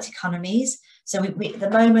developed economies. So at the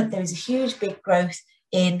moment, there is a huge, big growth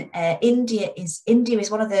in India is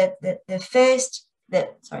one of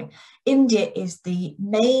India is the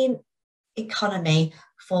main economy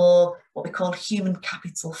for what we call human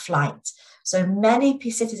capital flight. So many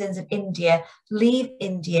citizens of India leave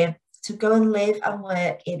India to go and live and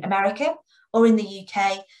work in America or in the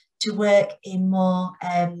UK to work in more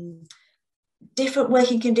different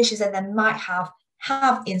working conditions than they might have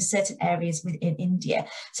in certain areas within India.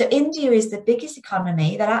 So India is the biggest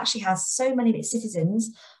economy that actually has so many of its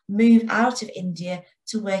citizens move out of India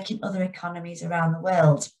to work in other economies around the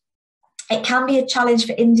world. It can be a challenge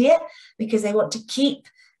for India because they want to keep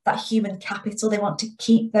that human capital. They want to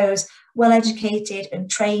keep those well-educated and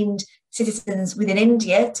trained citizens within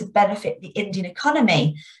India to benefit the Indian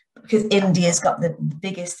economy, because India's got the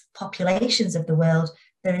biggest populations of the world.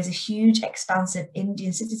 There is a huge expanse of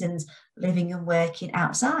Indian citizens living and working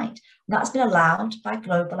outside. And that's been allowed by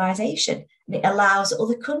globalization. And it allows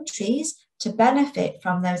other countries to benefit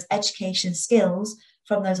from those education skills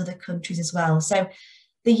from those other countries as well. So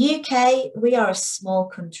the UK, we are a small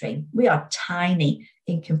country. We are tiny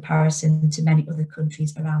in comparison to many other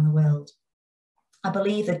countries around the world. I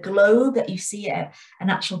believe the globe that you see, an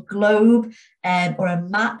actual globe or a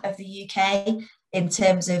map of the UK in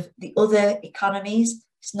terms of the other economies,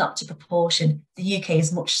 it's not to proportion. The UK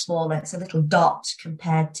is much smaller. It's a little dot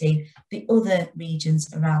compared to the other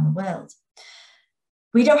regions around the world.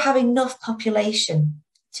 We don't have enough population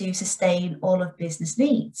to sustain all of business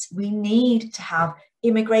needs. We need to have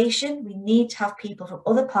immigration. We need to have people from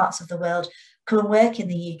other parts of the world come and work in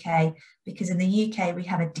the UK, because in the UK we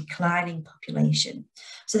have a declining population.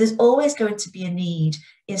 So there's always going to be a need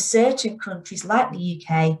in certain countries like the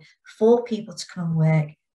UK for people to come and work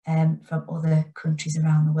from other countries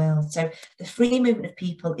around the world. So the free movement of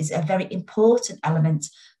people is a very important element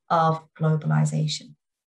of globalization,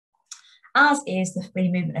 as is the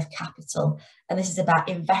free movement of capital. And this is about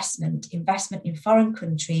investment in foreign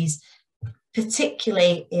countries,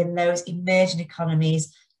 particularly in those emerging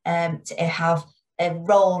economies, to have a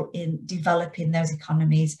role in developing those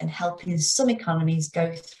economies and helping some economies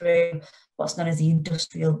go through what's known as the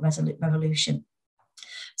Industrial Revolution.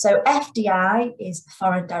 So FDI is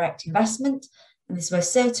foreign direct investment, and this is where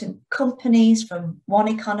certain companies from one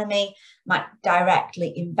economy might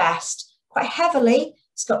directly invest quite heavily.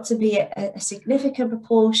 It's got to be a significant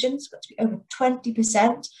proportion. It's got to be over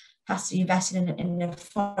 20% has to be invested in a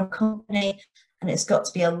foreign company, and it's got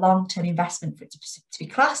to be a long-term investment for it to be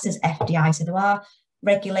classed as FDI. So there are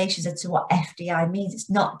regulations as to what FDI means. It's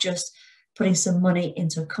not just putting some money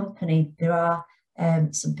into a company. There are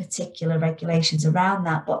some particular regulations around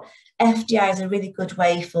that, but FDI is a really good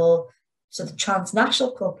way for sort of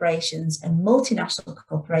transnational corporations and multinational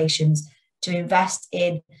corporations to invest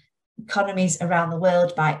in economies around the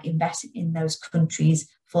world by investing in those countries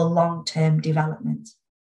for long-term development.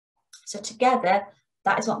 So together,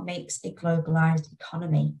 that is what makes a globalized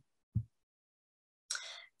economy.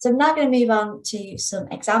 So I'm now going to move on to some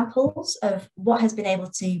examples of what has been able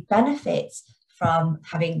to benefit from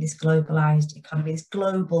having this globalized economy, this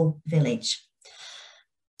global village.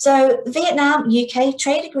 So Vietnam-UK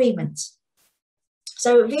trade agreement.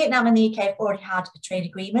 So Vietnam and the UK have already had a trade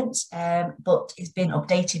agreement, but it's been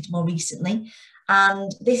updated more recently.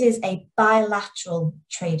 And this is a bilateral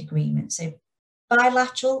trade agreement. So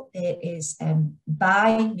bilateral is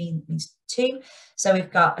bi means two. So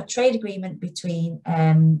we've got a trade agreement between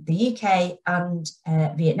the UK and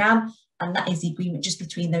Vietnam, and that is the agreement just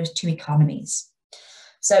between those two economies.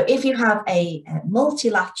 So if you have a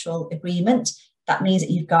multilateral agreement, that means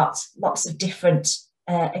that you've got lots of different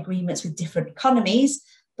agreements with different economies,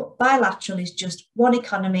 but bilateral is just one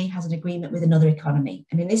economy has an agreement with another economy,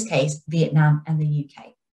 and in this case, Vietnam and the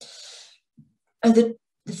UK. The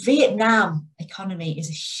Vietnam economy is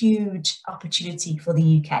a huge opportunity for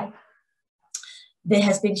the UK. There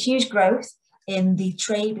has been huge growth in the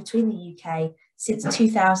trade between the UK since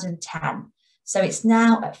 2010. So it's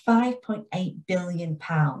now at £5.8 billion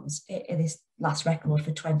in this last record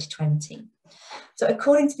for 2020. So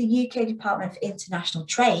according to the UK Department for International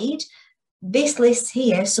Trade, this lists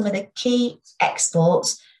here some of the key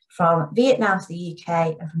exports from Vietnam to the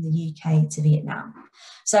UK and from the UK to Vietnam.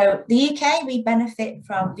 So the UK, we benefit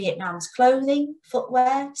from Vietnam's clothing,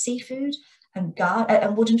 footwear, seafood, and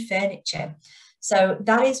wooden furniture. So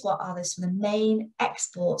that is what are some of the main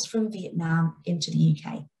exports from Vietnam into the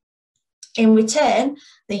UK. In return,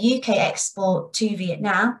 the UK export to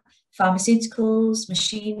Vietnam pharmaceuticals,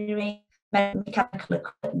 machinery, mechanical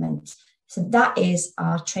equipment. So that is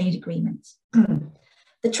our trade agreement.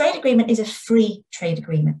 The trade agreement is a free trade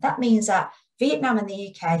agreement. That means that Vietnam and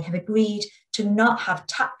the UK have agreed to not have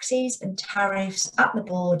taxes and tariffs at the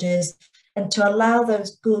borders and to allow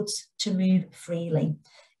those goods to move freely.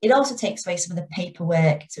 It also takes away some of the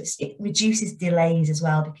paperwork, so it reduces delays as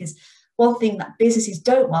well, because one thing that businesses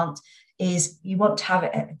don't want is you want to have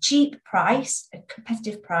a cheap price, a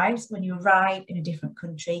competitive price when you arrive in a different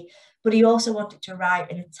country, but you also want it to arrive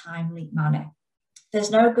in a timely manner.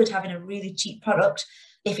 There's no good having a really cheap product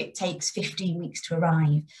if it takes 15 weeks to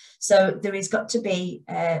arrive. So there has got to be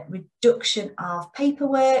a reduction of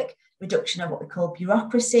paperwork, reduction of what we call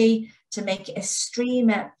bureaucracy, to make it a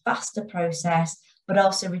streamer, faster process, but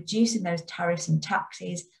also reducing those tariffs and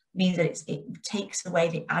taxes means that it takes away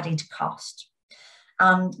the added cost.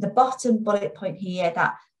 And the bottom bullet point here,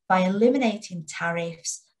 that by eliminating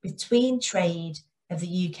tariffs between trade of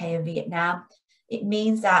the UK and Vietnam, it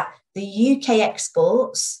means that the UK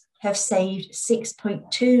exports have saved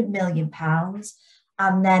 £6.2 million,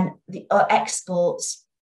 and then the exports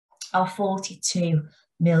are £42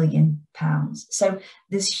 million. So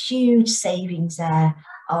there's huge savings there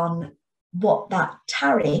on what that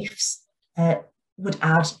tariffs would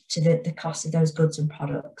add to the cost of those goods and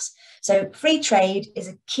products. So free trade is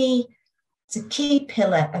a key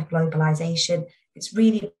pillar of globalization. It's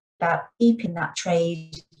really about keeping that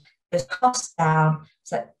trade, those costs down,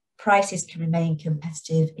 so that prices can remain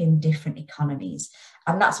competitive in different economies.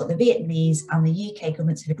 And that's what the Vietnamese and the UK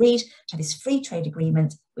governments have agreed to, this free trade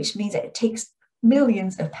agreement, which means that it takes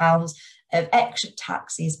millions of pounds of extra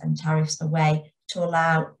taxes and tariffs away to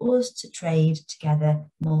allow us to trade together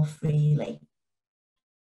more freely.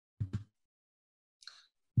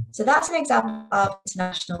 So that's an example of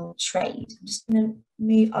international trade. I'm just going to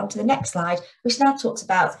move on to the next slide, which now talks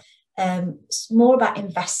about more about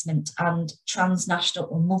investment and transnational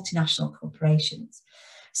or multinational corporations.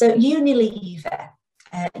 So Unilever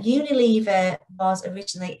was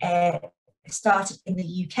originally started in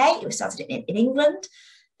the UK. It was started in England.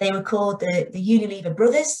 They were called the Unilever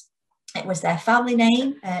Brothers. It was their family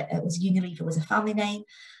name. Unilever was a family name.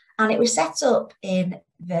 And it was set up in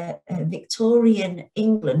the Victorian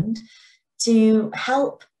England to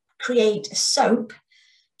help create a soap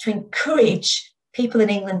to encourage people in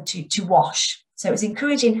England to wash. So it was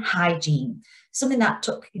encouraging hygiene, something that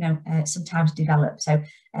took some time to develop. So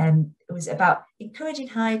it was about encouraging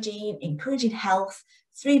hygiene, encouraging health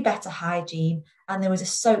through better hygiene. And there was a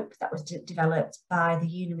soap that was developed by the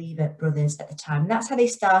Unilever brothers at the time. And that's how they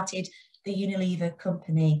started the Unilever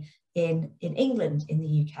company in England, in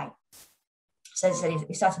the UK. So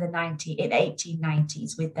it started in the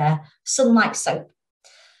 1890s with their Sunlight soap.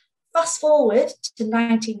 Fast forward to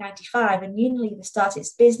 1995, and Unilever started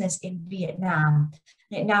its business in Vietnam.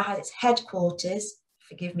 And it now has its headquarters,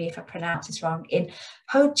 forgive me if I pronounce this wrong, in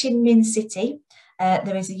Ho Chi Minh City.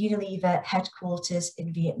 There is a Unilever headquarters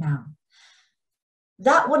in Vietnam.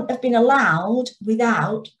 That wouldn't have been allowed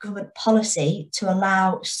without government policy to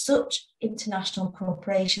allow such international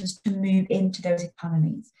corporations to move into those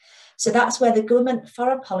economies. So that's where the government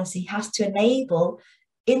foreign policy has to enable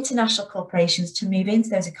international corporations to move into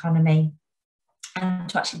those economies and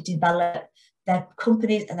to actually develop their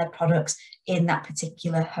companies and their products in that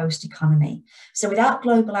particular host economy. So without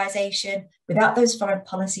globalization, without those foreign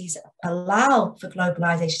policies that allow for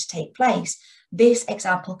globalization to take place, this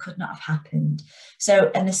example could not have happened. So,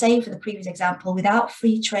 and the same for the previous example, without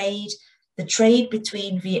free trade, the trade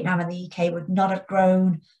between Vietnam and the UK would not have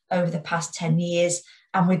grown over the past 10 years.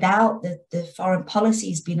 And without the foreign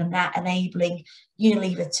policies being enabling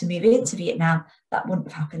Unilever to move into Vietnam, that wouldn't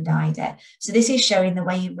have happened either. So this is showing the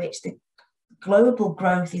way in which the global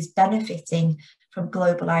growth is benefiting from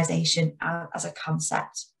globalization as a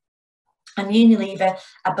concept. And Unilever,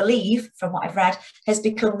 I believe, from what I've read, has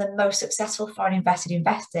become the most successful foreign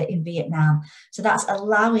investor in Vietnam. So that's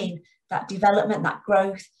allowing that development, that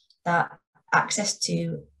growth, that access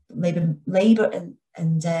to labour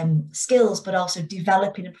and skills, but also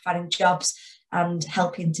developing and providing jobs and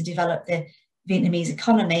helping to develop the Vietnamese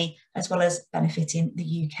economy, as well as benefiting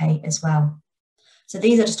the UK as well. So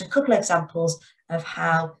these are just a couple of examples of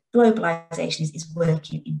how globalisation is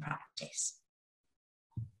working in practice.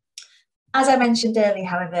 As I mentioned earlier,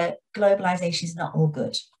 however, globalisation is not all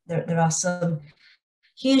good. There are some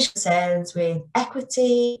huge concerns with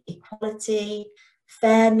equity, equality,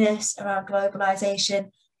 fairness around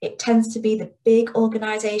globalisation. It tends to be the big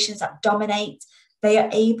organisations that dominate. They are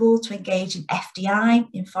able to engage in FDI,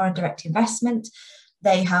 in foreign direct investment.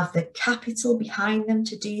 They have the capital behind them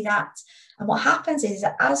to do that. And what happens is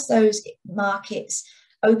that as those markets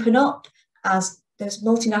open up, as those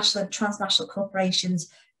multinational and transnational corporations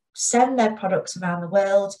send their products around the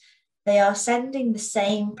world, they are sending the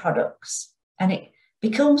same products, and it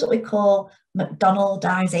becomes what we call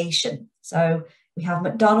McDonaldization. So we have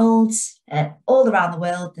McDonald's all around the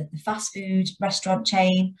world, the fast food restaurant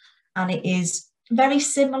chain, and it is very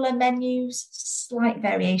similar menus, slight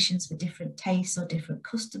variations for different tastes or different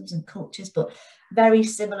customs and cultures, but very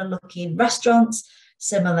similar looking restaurants,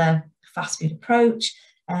 similar fast food approach,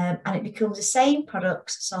 and it becomes the same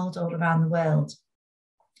products sold all around the world.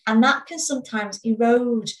 And that can sometimes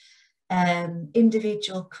erode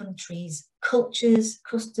individual countries' cultures,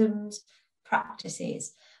 customs,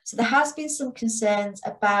 practices. So there has been some concerns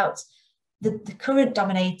about the current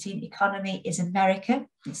dominating economy is America.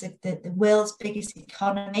 It's the world's biggest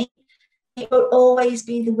economy. It will always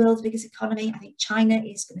be the world's biggest economy. I think China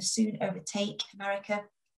is going to soon overtake America.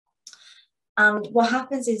 And what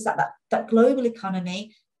happens is that global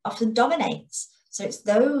economy often dominates. So it's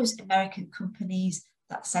those American companies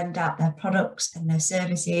that send out their products and their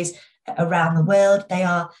services around the world. They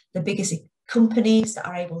are the biggest companies that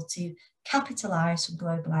are able to capitalize from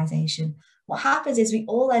globalization. What happens is we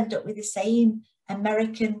all end up with the same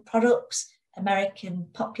American products, American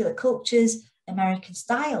popular cultures, American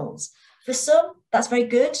styles. For some, that's very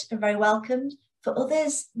good and very welcomed. For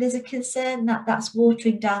others, there's a concern that that's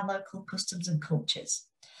watering down local customs and cultures.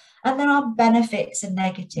 And there are benefits and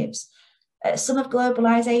negatives. Some of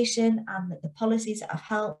globalization and the policies that have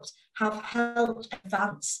helped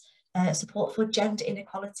advance support for gender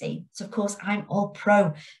inequality. So of course, I'm all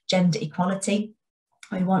pro gender equality.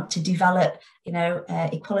 We want to develop,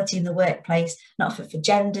 equality in the workplace, not for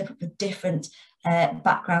gender, but for different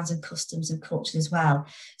backgrounds and customs and cultures as well.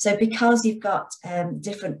 So because you've got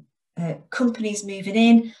different companies moving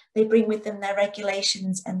in, they bring with them their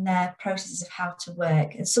regulations and their processes of how to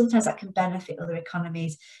work. And sometimes that can benefit other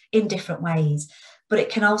economies in different ways, but it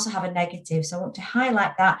can also have a negative. So I want to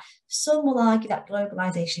highlight that. Some will argue that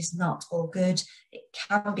globalization is not all good. It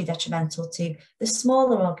can be detrimental to the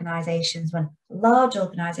smaller organizations. When a large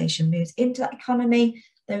organization moves into that economy,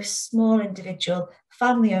 those small individual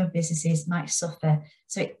family-owned businesses might suffer.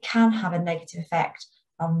 So it can have a negative effect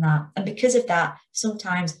on that. And because of that,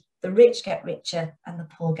 sometimes the rich get richer and the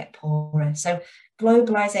poor get poorer. So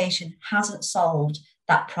globalization hasn't solved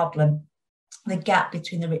that problem, the gap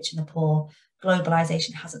between the rich and the poor.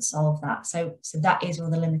 Globalization hasn't solved that. So that is one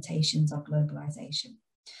of the limitations of globalization.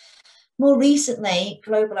 More recently,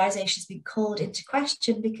 globalization has been called into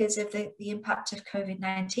question because of the impact of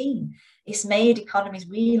COVID-19. It's made economies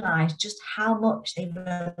realise just how much they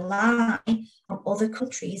rely on other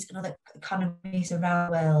countries and other economies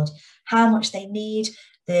around the world, how much they need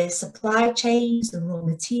the supply chains, the raw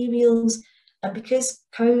materials. And because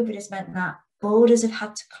COVID has meant that borders have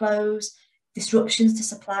had to close, disruptions to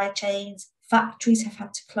supply chains, factories have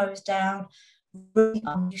had to close down, running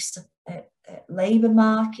on new labour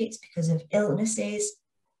markets because of illnesses.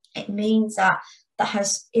 It means that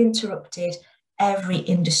has interrupted every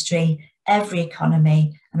industry, every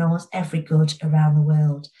economy, and almost every good around the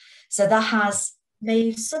world. So that has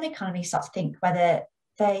made some economies start to think whether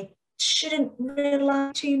they shouldn't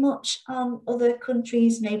rely too much on other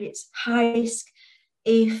countries. Maybe it's high risk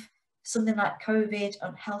if something like COVID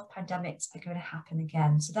and health pandemics are going to happen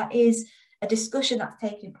again. So that is a discussion that's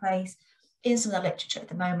taking place in some of the literature at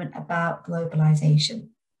the moment about globalization.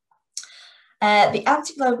 The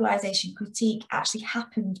anti-globalization critique actually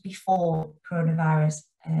happened before coronavirus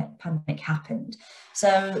pandemic happened.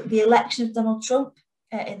 So the election of Donald Trump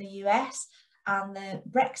in the US and the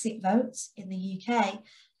Brexit votes in the UK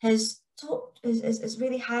has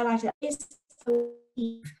really highlighted that this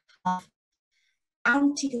of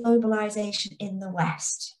anti-globalization in the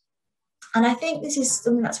West. And I think this is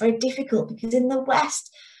something that's very difficult because in the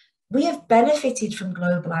West, we have benefited from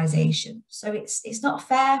globalization. So it's not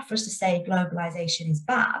fair for us to say globalization is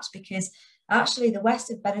bad, because actually the West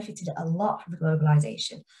have benefited a lot from the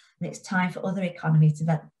globalization, and it's time for other economies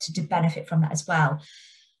to benefit from that as well.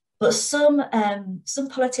 But some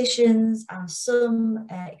politicians and some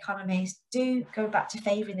economists do go back to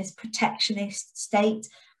favouring this protectionist state.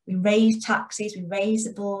 We raise taxes, we raise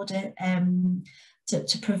the border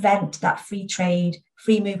to prevent that free trade,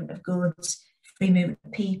 free movement of goods, free movement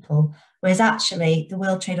of people. Whereas actually the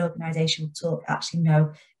World Trade Organization will talk, actually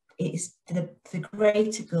no, it is for the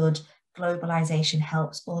greater good. Globalization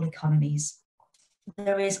helps all economies.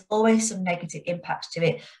 There is always some negative impacts to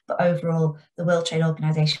it, but overall the World Trade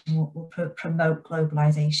Organization will promote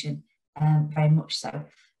globalization very much so.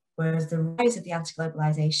 Whereas the rise of the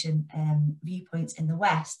anti-globalization viewpoints in the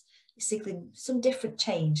West is signaling some different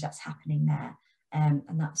change that's happening there, and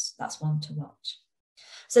that's one to watch.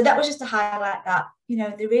 So that was just to highlight that, you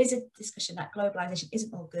know, there is a discussion that globalization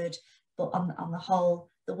isn't all good, but on the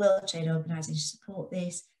whole, the World Trade Organization support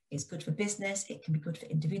this. It's good for business, it can be good for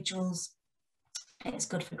individuals, it's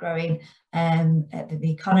good for growing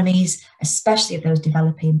the economies, especially of those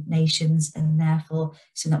developing nations, and therefore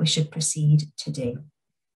something that we should proceed to do.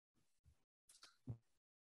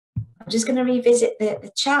 I'm just going to revisit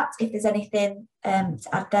the chat if there's anything to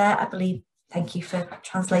add there. I believe, thank you for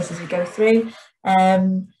translating as we go through.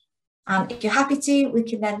 And if you're happy to, we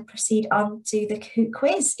can then proceed on to the Kahoot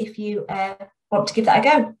quiz if you want to give that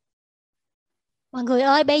a go. Mọi người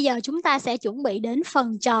ơi, bây giờ chúng ta sẽ chuẩn bị đến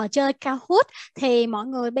phần trò chơi Kahoot. Thì mọi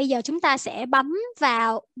người bây giờ chúng ta sẽ bấm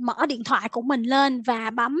vào, mở điện thoại của mình lên và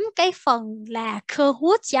bấm cái phần là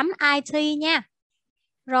kahoot.it nha.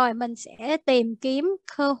 Rồi mình sẽ tìm kiếm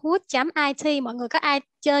kahoot.it. Mọi người có ai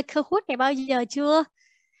chơi Kahoot này bao giờ chưa?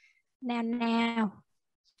 Nào.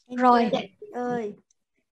 Rồi. ơi.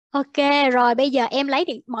 Ok, rồi bây giờ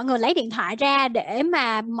mọi người lấy điện thoại ra để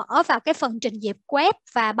mà mở vào cái phần trình duyệt web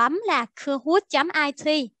và bấm là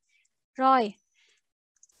kahoot.it. Rồi.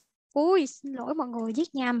 Ui, xin lỗi mọi người,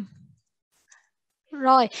 viết nhầm.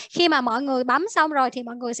 Rồi, khi mà mọi người bấm xong rồi thì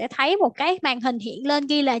mọi người sẽ thấy một cái màn hình hiện lên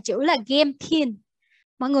ghi là chữ là game pin.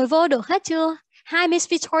 Mọi người vô được hết chưa? Hi Miss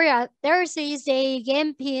Victoria, there is a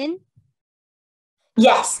game pin.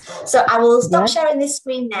 Yes, so I will stop sharing this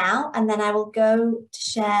screen now, and then I will go to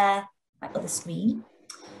share my other screen.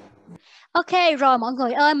 Ok, rồi mọi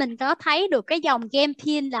người ơi, mình có thấy được cái dòng game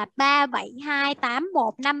pin là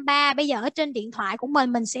 3728153. Bây giờ ở trên điện thoại của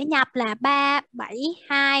mình sẽ nhập là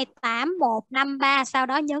 3728153, sau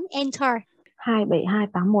đó nhấn Enter.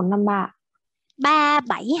 2728153.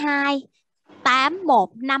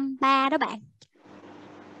 3728153 đó bạn.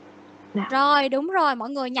 Rồi, đúng rồi, mọi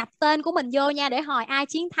người nhập tên của mình vô nha, để hồi ai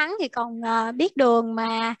chiến thắng thì còn biết đường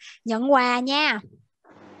mà nhận quà nha.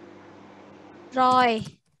 Rồi.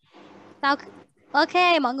 Ok,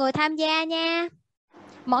 mọi người tham gia nha.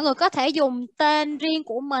 Mọi người có thể dùng tên riêng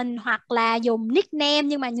của mình hoặc là dùng nickname,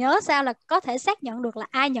 nhưng mà nhớ sao là có thể xác nhận được là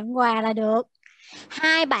ai nhận quà là được.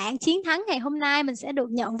 2 bạn chiến thắng ngày hôm nay mình sẽ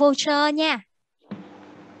được nhận voucher nha.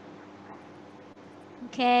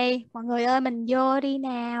 Ok, mọi người ơi, mình vô đi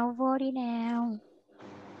nào.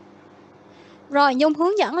 Rồi, Nhung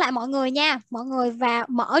hướng dẫn lại mọi người nha. Mọi người vào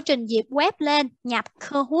mở trình duyệt web lên, nhập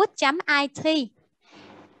kahoot.it.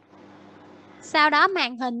 Sau đó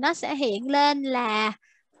màn hình nó sẽ hiện lên là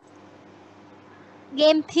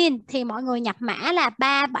game pin, thì mọi người nhập mã là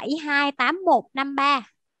 3728153.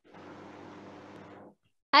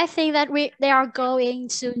 I think that they are going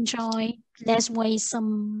to join. Let's wait some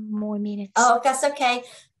more minutes. Oh, that's okay.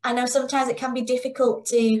 I know sometimes it can be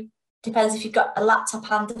difficult depends if you've got a laptop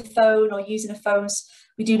and a phone or using a phone.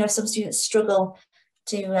 We do know some students struggle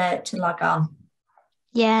to log on.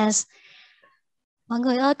 Yes. Mọi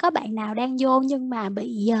người ơi, có bạn nào đang vô nhưng mà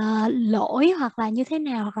bị lỗi hoặc là như thế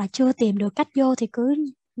nào, hoặc là chưa tìm được cách vô thì cứ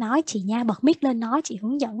nói chị nha, bật mic lên nói, chị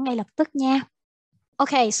hướng dẫn ngay lập tức nha.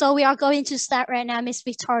 Okay, so we are going to start right now, Miss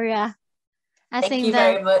Victoria. Thank you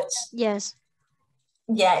very much. Yes.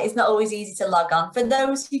 Yeah, it's not always easy to log on. For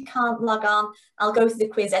those who can't log on, I'll go through the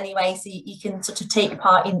quiz anyway, so you can sort of take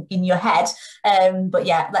part in your head. But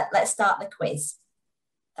yeah, let's start the quiz.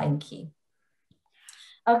 Thank you.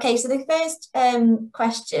 Okay, so the first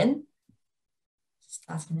question,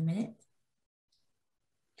 start in a minute.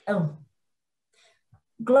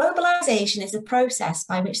 Globalization is a process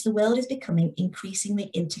by which the world is becoming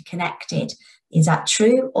increasingly interconnected. Is that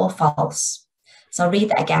true or false? So I'll read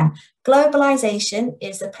that again. Globalization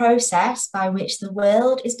is the process by which the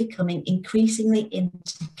world is becoming increasingly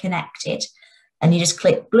interconnected. And you just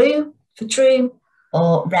click blue for true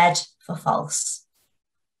or red for false.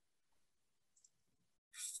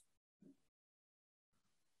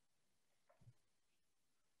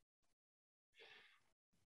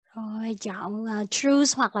 Rồi chọn true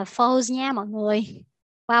hoặc là false nha mọi người.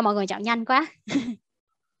 Wow, mọi người chọn nhanh quá.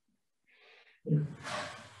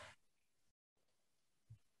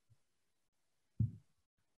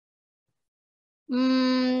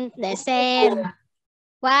 Để xem.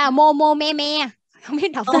 Wow, Momo me me. Không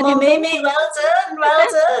biết đọc tên. Momo me me, well done, well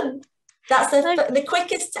done. That's the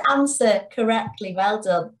quickest to answer correctly. Well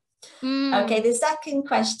done. Okay, the second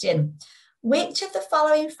question. Which of the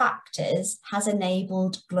following factors has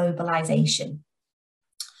enabled globalization?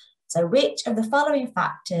 So which of the following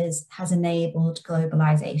factors has enabled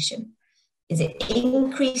globalization? Is it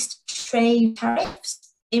increased trade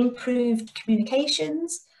tariffs, improved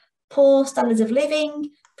communications, poor standards of living,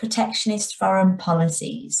 protectionist foreign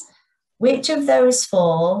policies? Which of those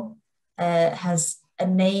four has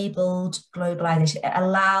enabled globalization,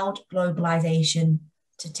 allowed globalization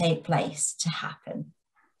to take place, to happen?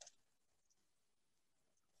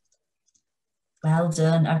 Well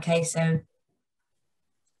done. Okay, so,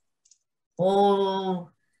 Mama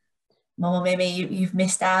Mimi, you've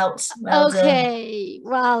missed out. Well okay.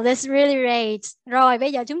 Done. Wow, that's really great. Rồi,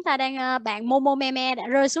 bây giờ chúng ta đang, bạn Momo Meme đã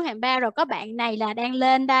rơi xuống hàng 3 rồi, có bạn này là đang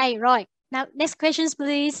lên đây. Rồi, now next questions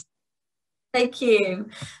please. Thank you.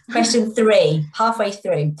 Question 3, halfway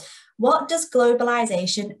through. What does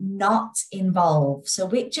globalization not involve? So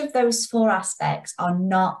which of those four aspects are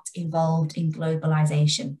not involved in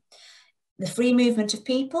globalization? The free movement of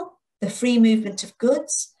people, the free movement of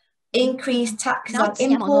goods, increased taxes on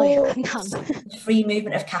imports, the free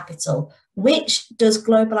movement of capital. Which does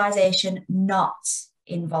globalization not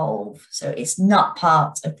involve? So it's not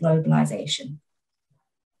part of globalization.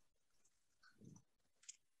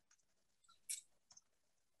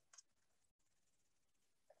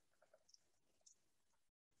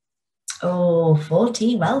 Oh,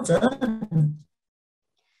 14, well done.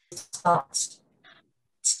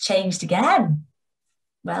 It's changed again.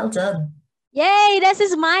 Well done. Yay, this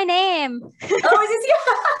is my name. Oh, is it you?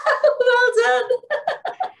 Well done.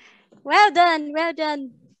 Well done, well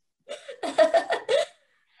done.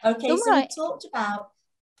 Okay, đúng so rồi. We talked about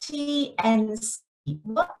TNC.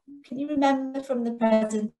 What can you remember from the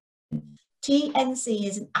present? TNC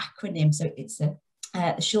is an acronym, so it's a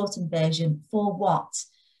shortened version for what?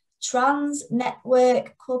 Trans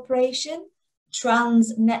Network Corporation,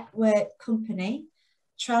 Trans Network Company,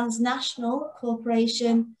 Transnational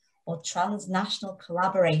Corporation, or transnational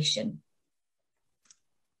collaboration.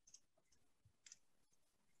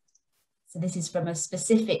 So this is from a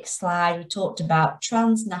specific slide. We talked about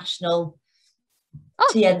transnational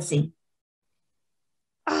TNC.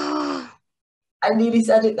 I nearly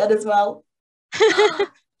said it then as well.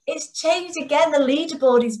 It's changed again. The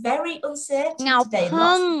leaderboard is very uncertain today.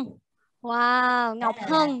 Hân. Wow, Ngọc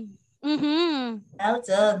Hân. Well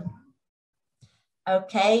done.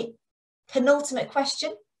 Okay, penultimate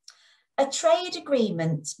question. A trade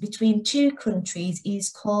agreement between two countries is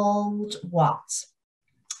called what?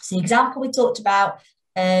 So the example we talked about,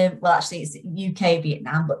 well, actually it's UK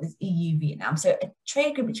Vietnam, but there's EU Vietnam. So a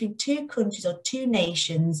trade agreement between two countries or two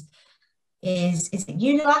nations is it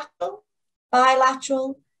unilateral,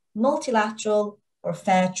 bilateral, multilateral, or a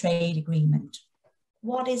fair trade agreement?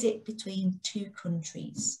 What is it between two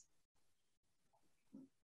countries?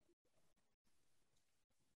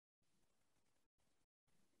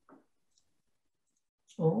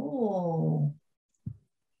 Oh,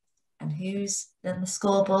 and who's on the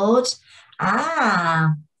scoreboard?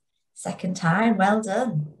 Ah, second time, well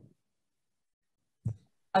done.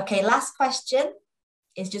 Okay, last question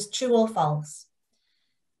is just true or false.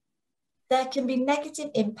 There can be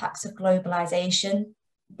negative impacts of globalization.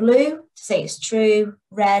 Blue to say it's true,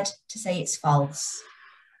 red to say it's false.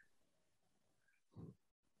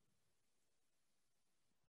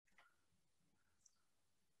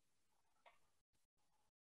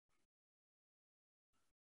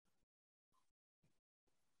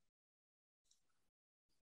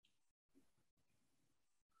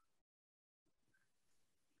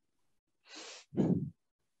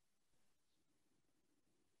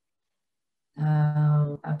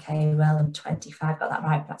 Oh, okay, well, I'm 25, got that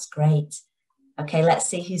right, that's great. Okay, let's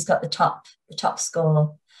see who's got the top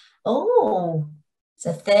score. Oh,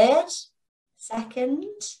 so third, second,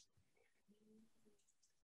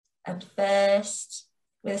 and first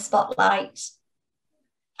with a spotlight.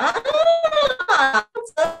 Ah,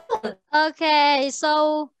 okay,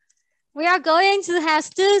 so We are going to have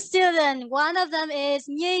two students. One of them is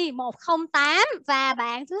Nhi 108 và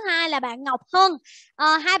bạn thứ hai là bạn Ngọc Hân.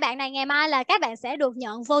 Hai bạn này ngày mai là các bạn sẽ được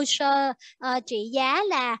nhận voucher trị giá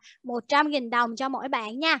là 100.000 đồng cho mỗi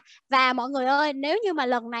bạn nha. Và mọi người ơi, nếu như mà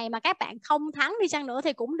lần này mà các bạn không thắng đi chăng nữa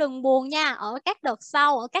thì cũng đừng buồn nha. Ở các đợt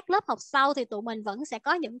sau, ở các lớp học sau thì tụi mình vẫn sẽ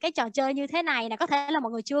có những cái trò chơi như thế này nè. Có thể là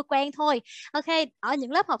mọi người chưa quen thôi. Ok, ở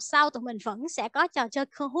những lớp học sau tụi mình vẫn sẽ có trò chơi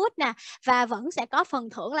Kahoot nè. Và vẫn sẽ có phần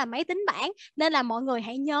thưởng là máy tính bảng. Nên là mọi người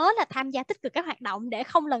hãy nhớ là tham gia tích cực các hoạt động để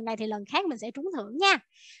không lần này thì lần khác mình sẽ trúng thưởng nha.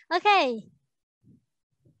 Ok.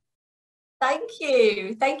 Thank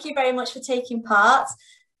you. Thank you very much for taking part.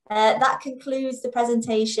 That concludes the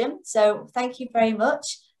presentation. So thank you very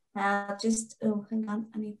much. Hang on,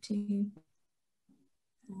 I need to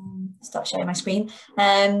stop sharing my screen.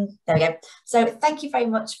 There we go. So thank you very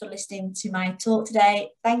much for listening to my talk today.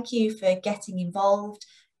 Thank you for getting involved.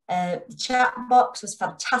 The chat box was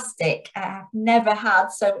fantastic. I've never had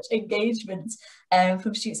so much engagement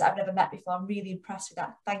from students that I've never met before. I'm really impressed with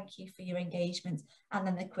that. Thank you for your engagement. And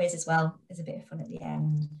then the quiz as well is a bit of fun at the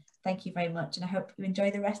end. Thank you very much. And I hope you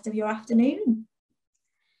enjoy the rest of your afternoon.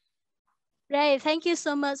 Great. Thank you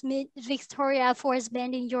so much, Miss Victoria, for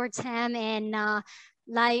spending your time and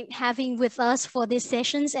like having with us for these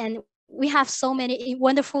sessions. And we have so many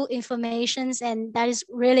wonderful informations and that is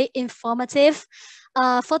really informative.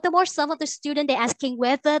 Furthermore, some of the students they're asking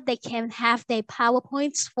whether they can have their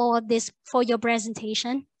PowerPoints for your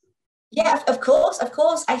presentation. Yeah, of course.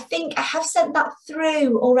 I think I have sent that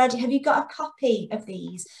through already. Have you got a copy of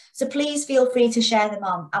these? So please feel free to share them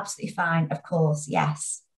on. Absolutely fine, of course,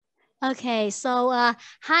 yes. Okay, so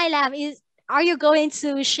hi Lam, are you going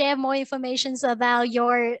to share more information about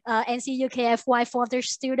your NCUK IFY for their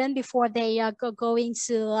student before they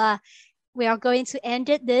we are going to end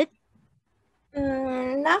it?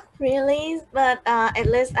 Not really, but at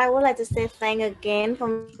least I would like to say thank again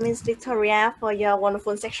for Ms. Victoria for your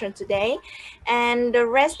wonderful section today. And the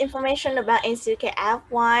rest information about NCUK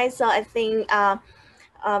IFY, so I think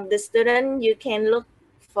the student, you can look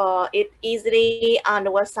for it easily on the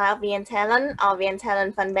website of VNTalent or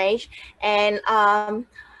VNTalent fan page. And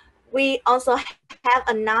we also have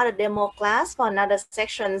another demo class for another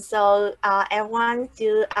section. So everyone,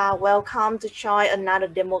 you are welcome to join another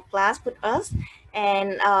demo class with us.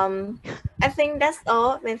 And I think that's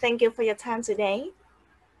all. And thank you for your time today.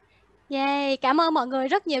 Yay, cảm ơn mọi người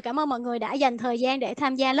rất nhiều, cảm ơn mọi người đã dành thời gian để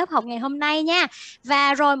tham gia lớp học ngày hôm nay nha.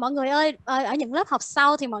 Và rồi mọi người ơi, ở những lớp học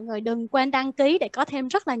sau thì mọi người đừng quên đăng ký để có thêm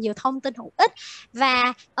rất là nhiều thông tin hữu ích.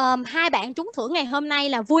 Và hai bạn trúng thưởng ngày hôm nay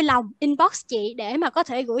là vui lòng inbox chị để mà có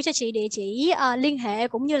thể gửi cho chị địa chỉ liên hệ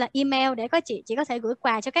cũng như là email để chị có thể gửi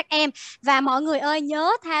quà cho các em. Và mọi người ơi,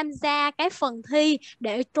 nhớ tham gia cái phần thi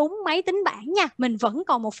để trúng máy tính bảng nha. Mình vẫn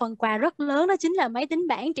còn một phần quà rất lớn, đó chính là máy tính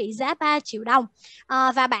bảng trị giá 3 triệu đồng.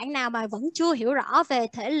 Và bạn nào mà vẫn chưa hiểu rõ về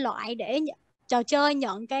thể loại để trò chơi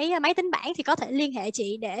nhận cái máy tính bảng thì có thể liên hệ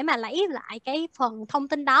chị để mà lấy lại cái phần thông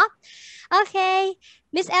tin đó. Okay,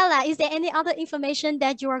 Miss Ella, is there any other information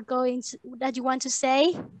that you want to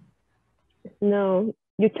say? No,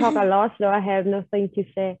 you talk a lot, so I have nothing to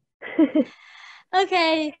say.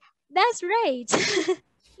 Okay, that's great.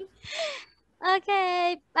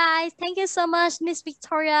 Okay, bye. Thank you so much, Miss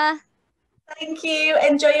Victoria. Thank you.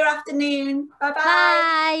 Enjoy your afternoon. Bye-bye.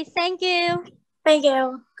 Bye. Thank you. Thank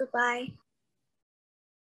you. Goodbye.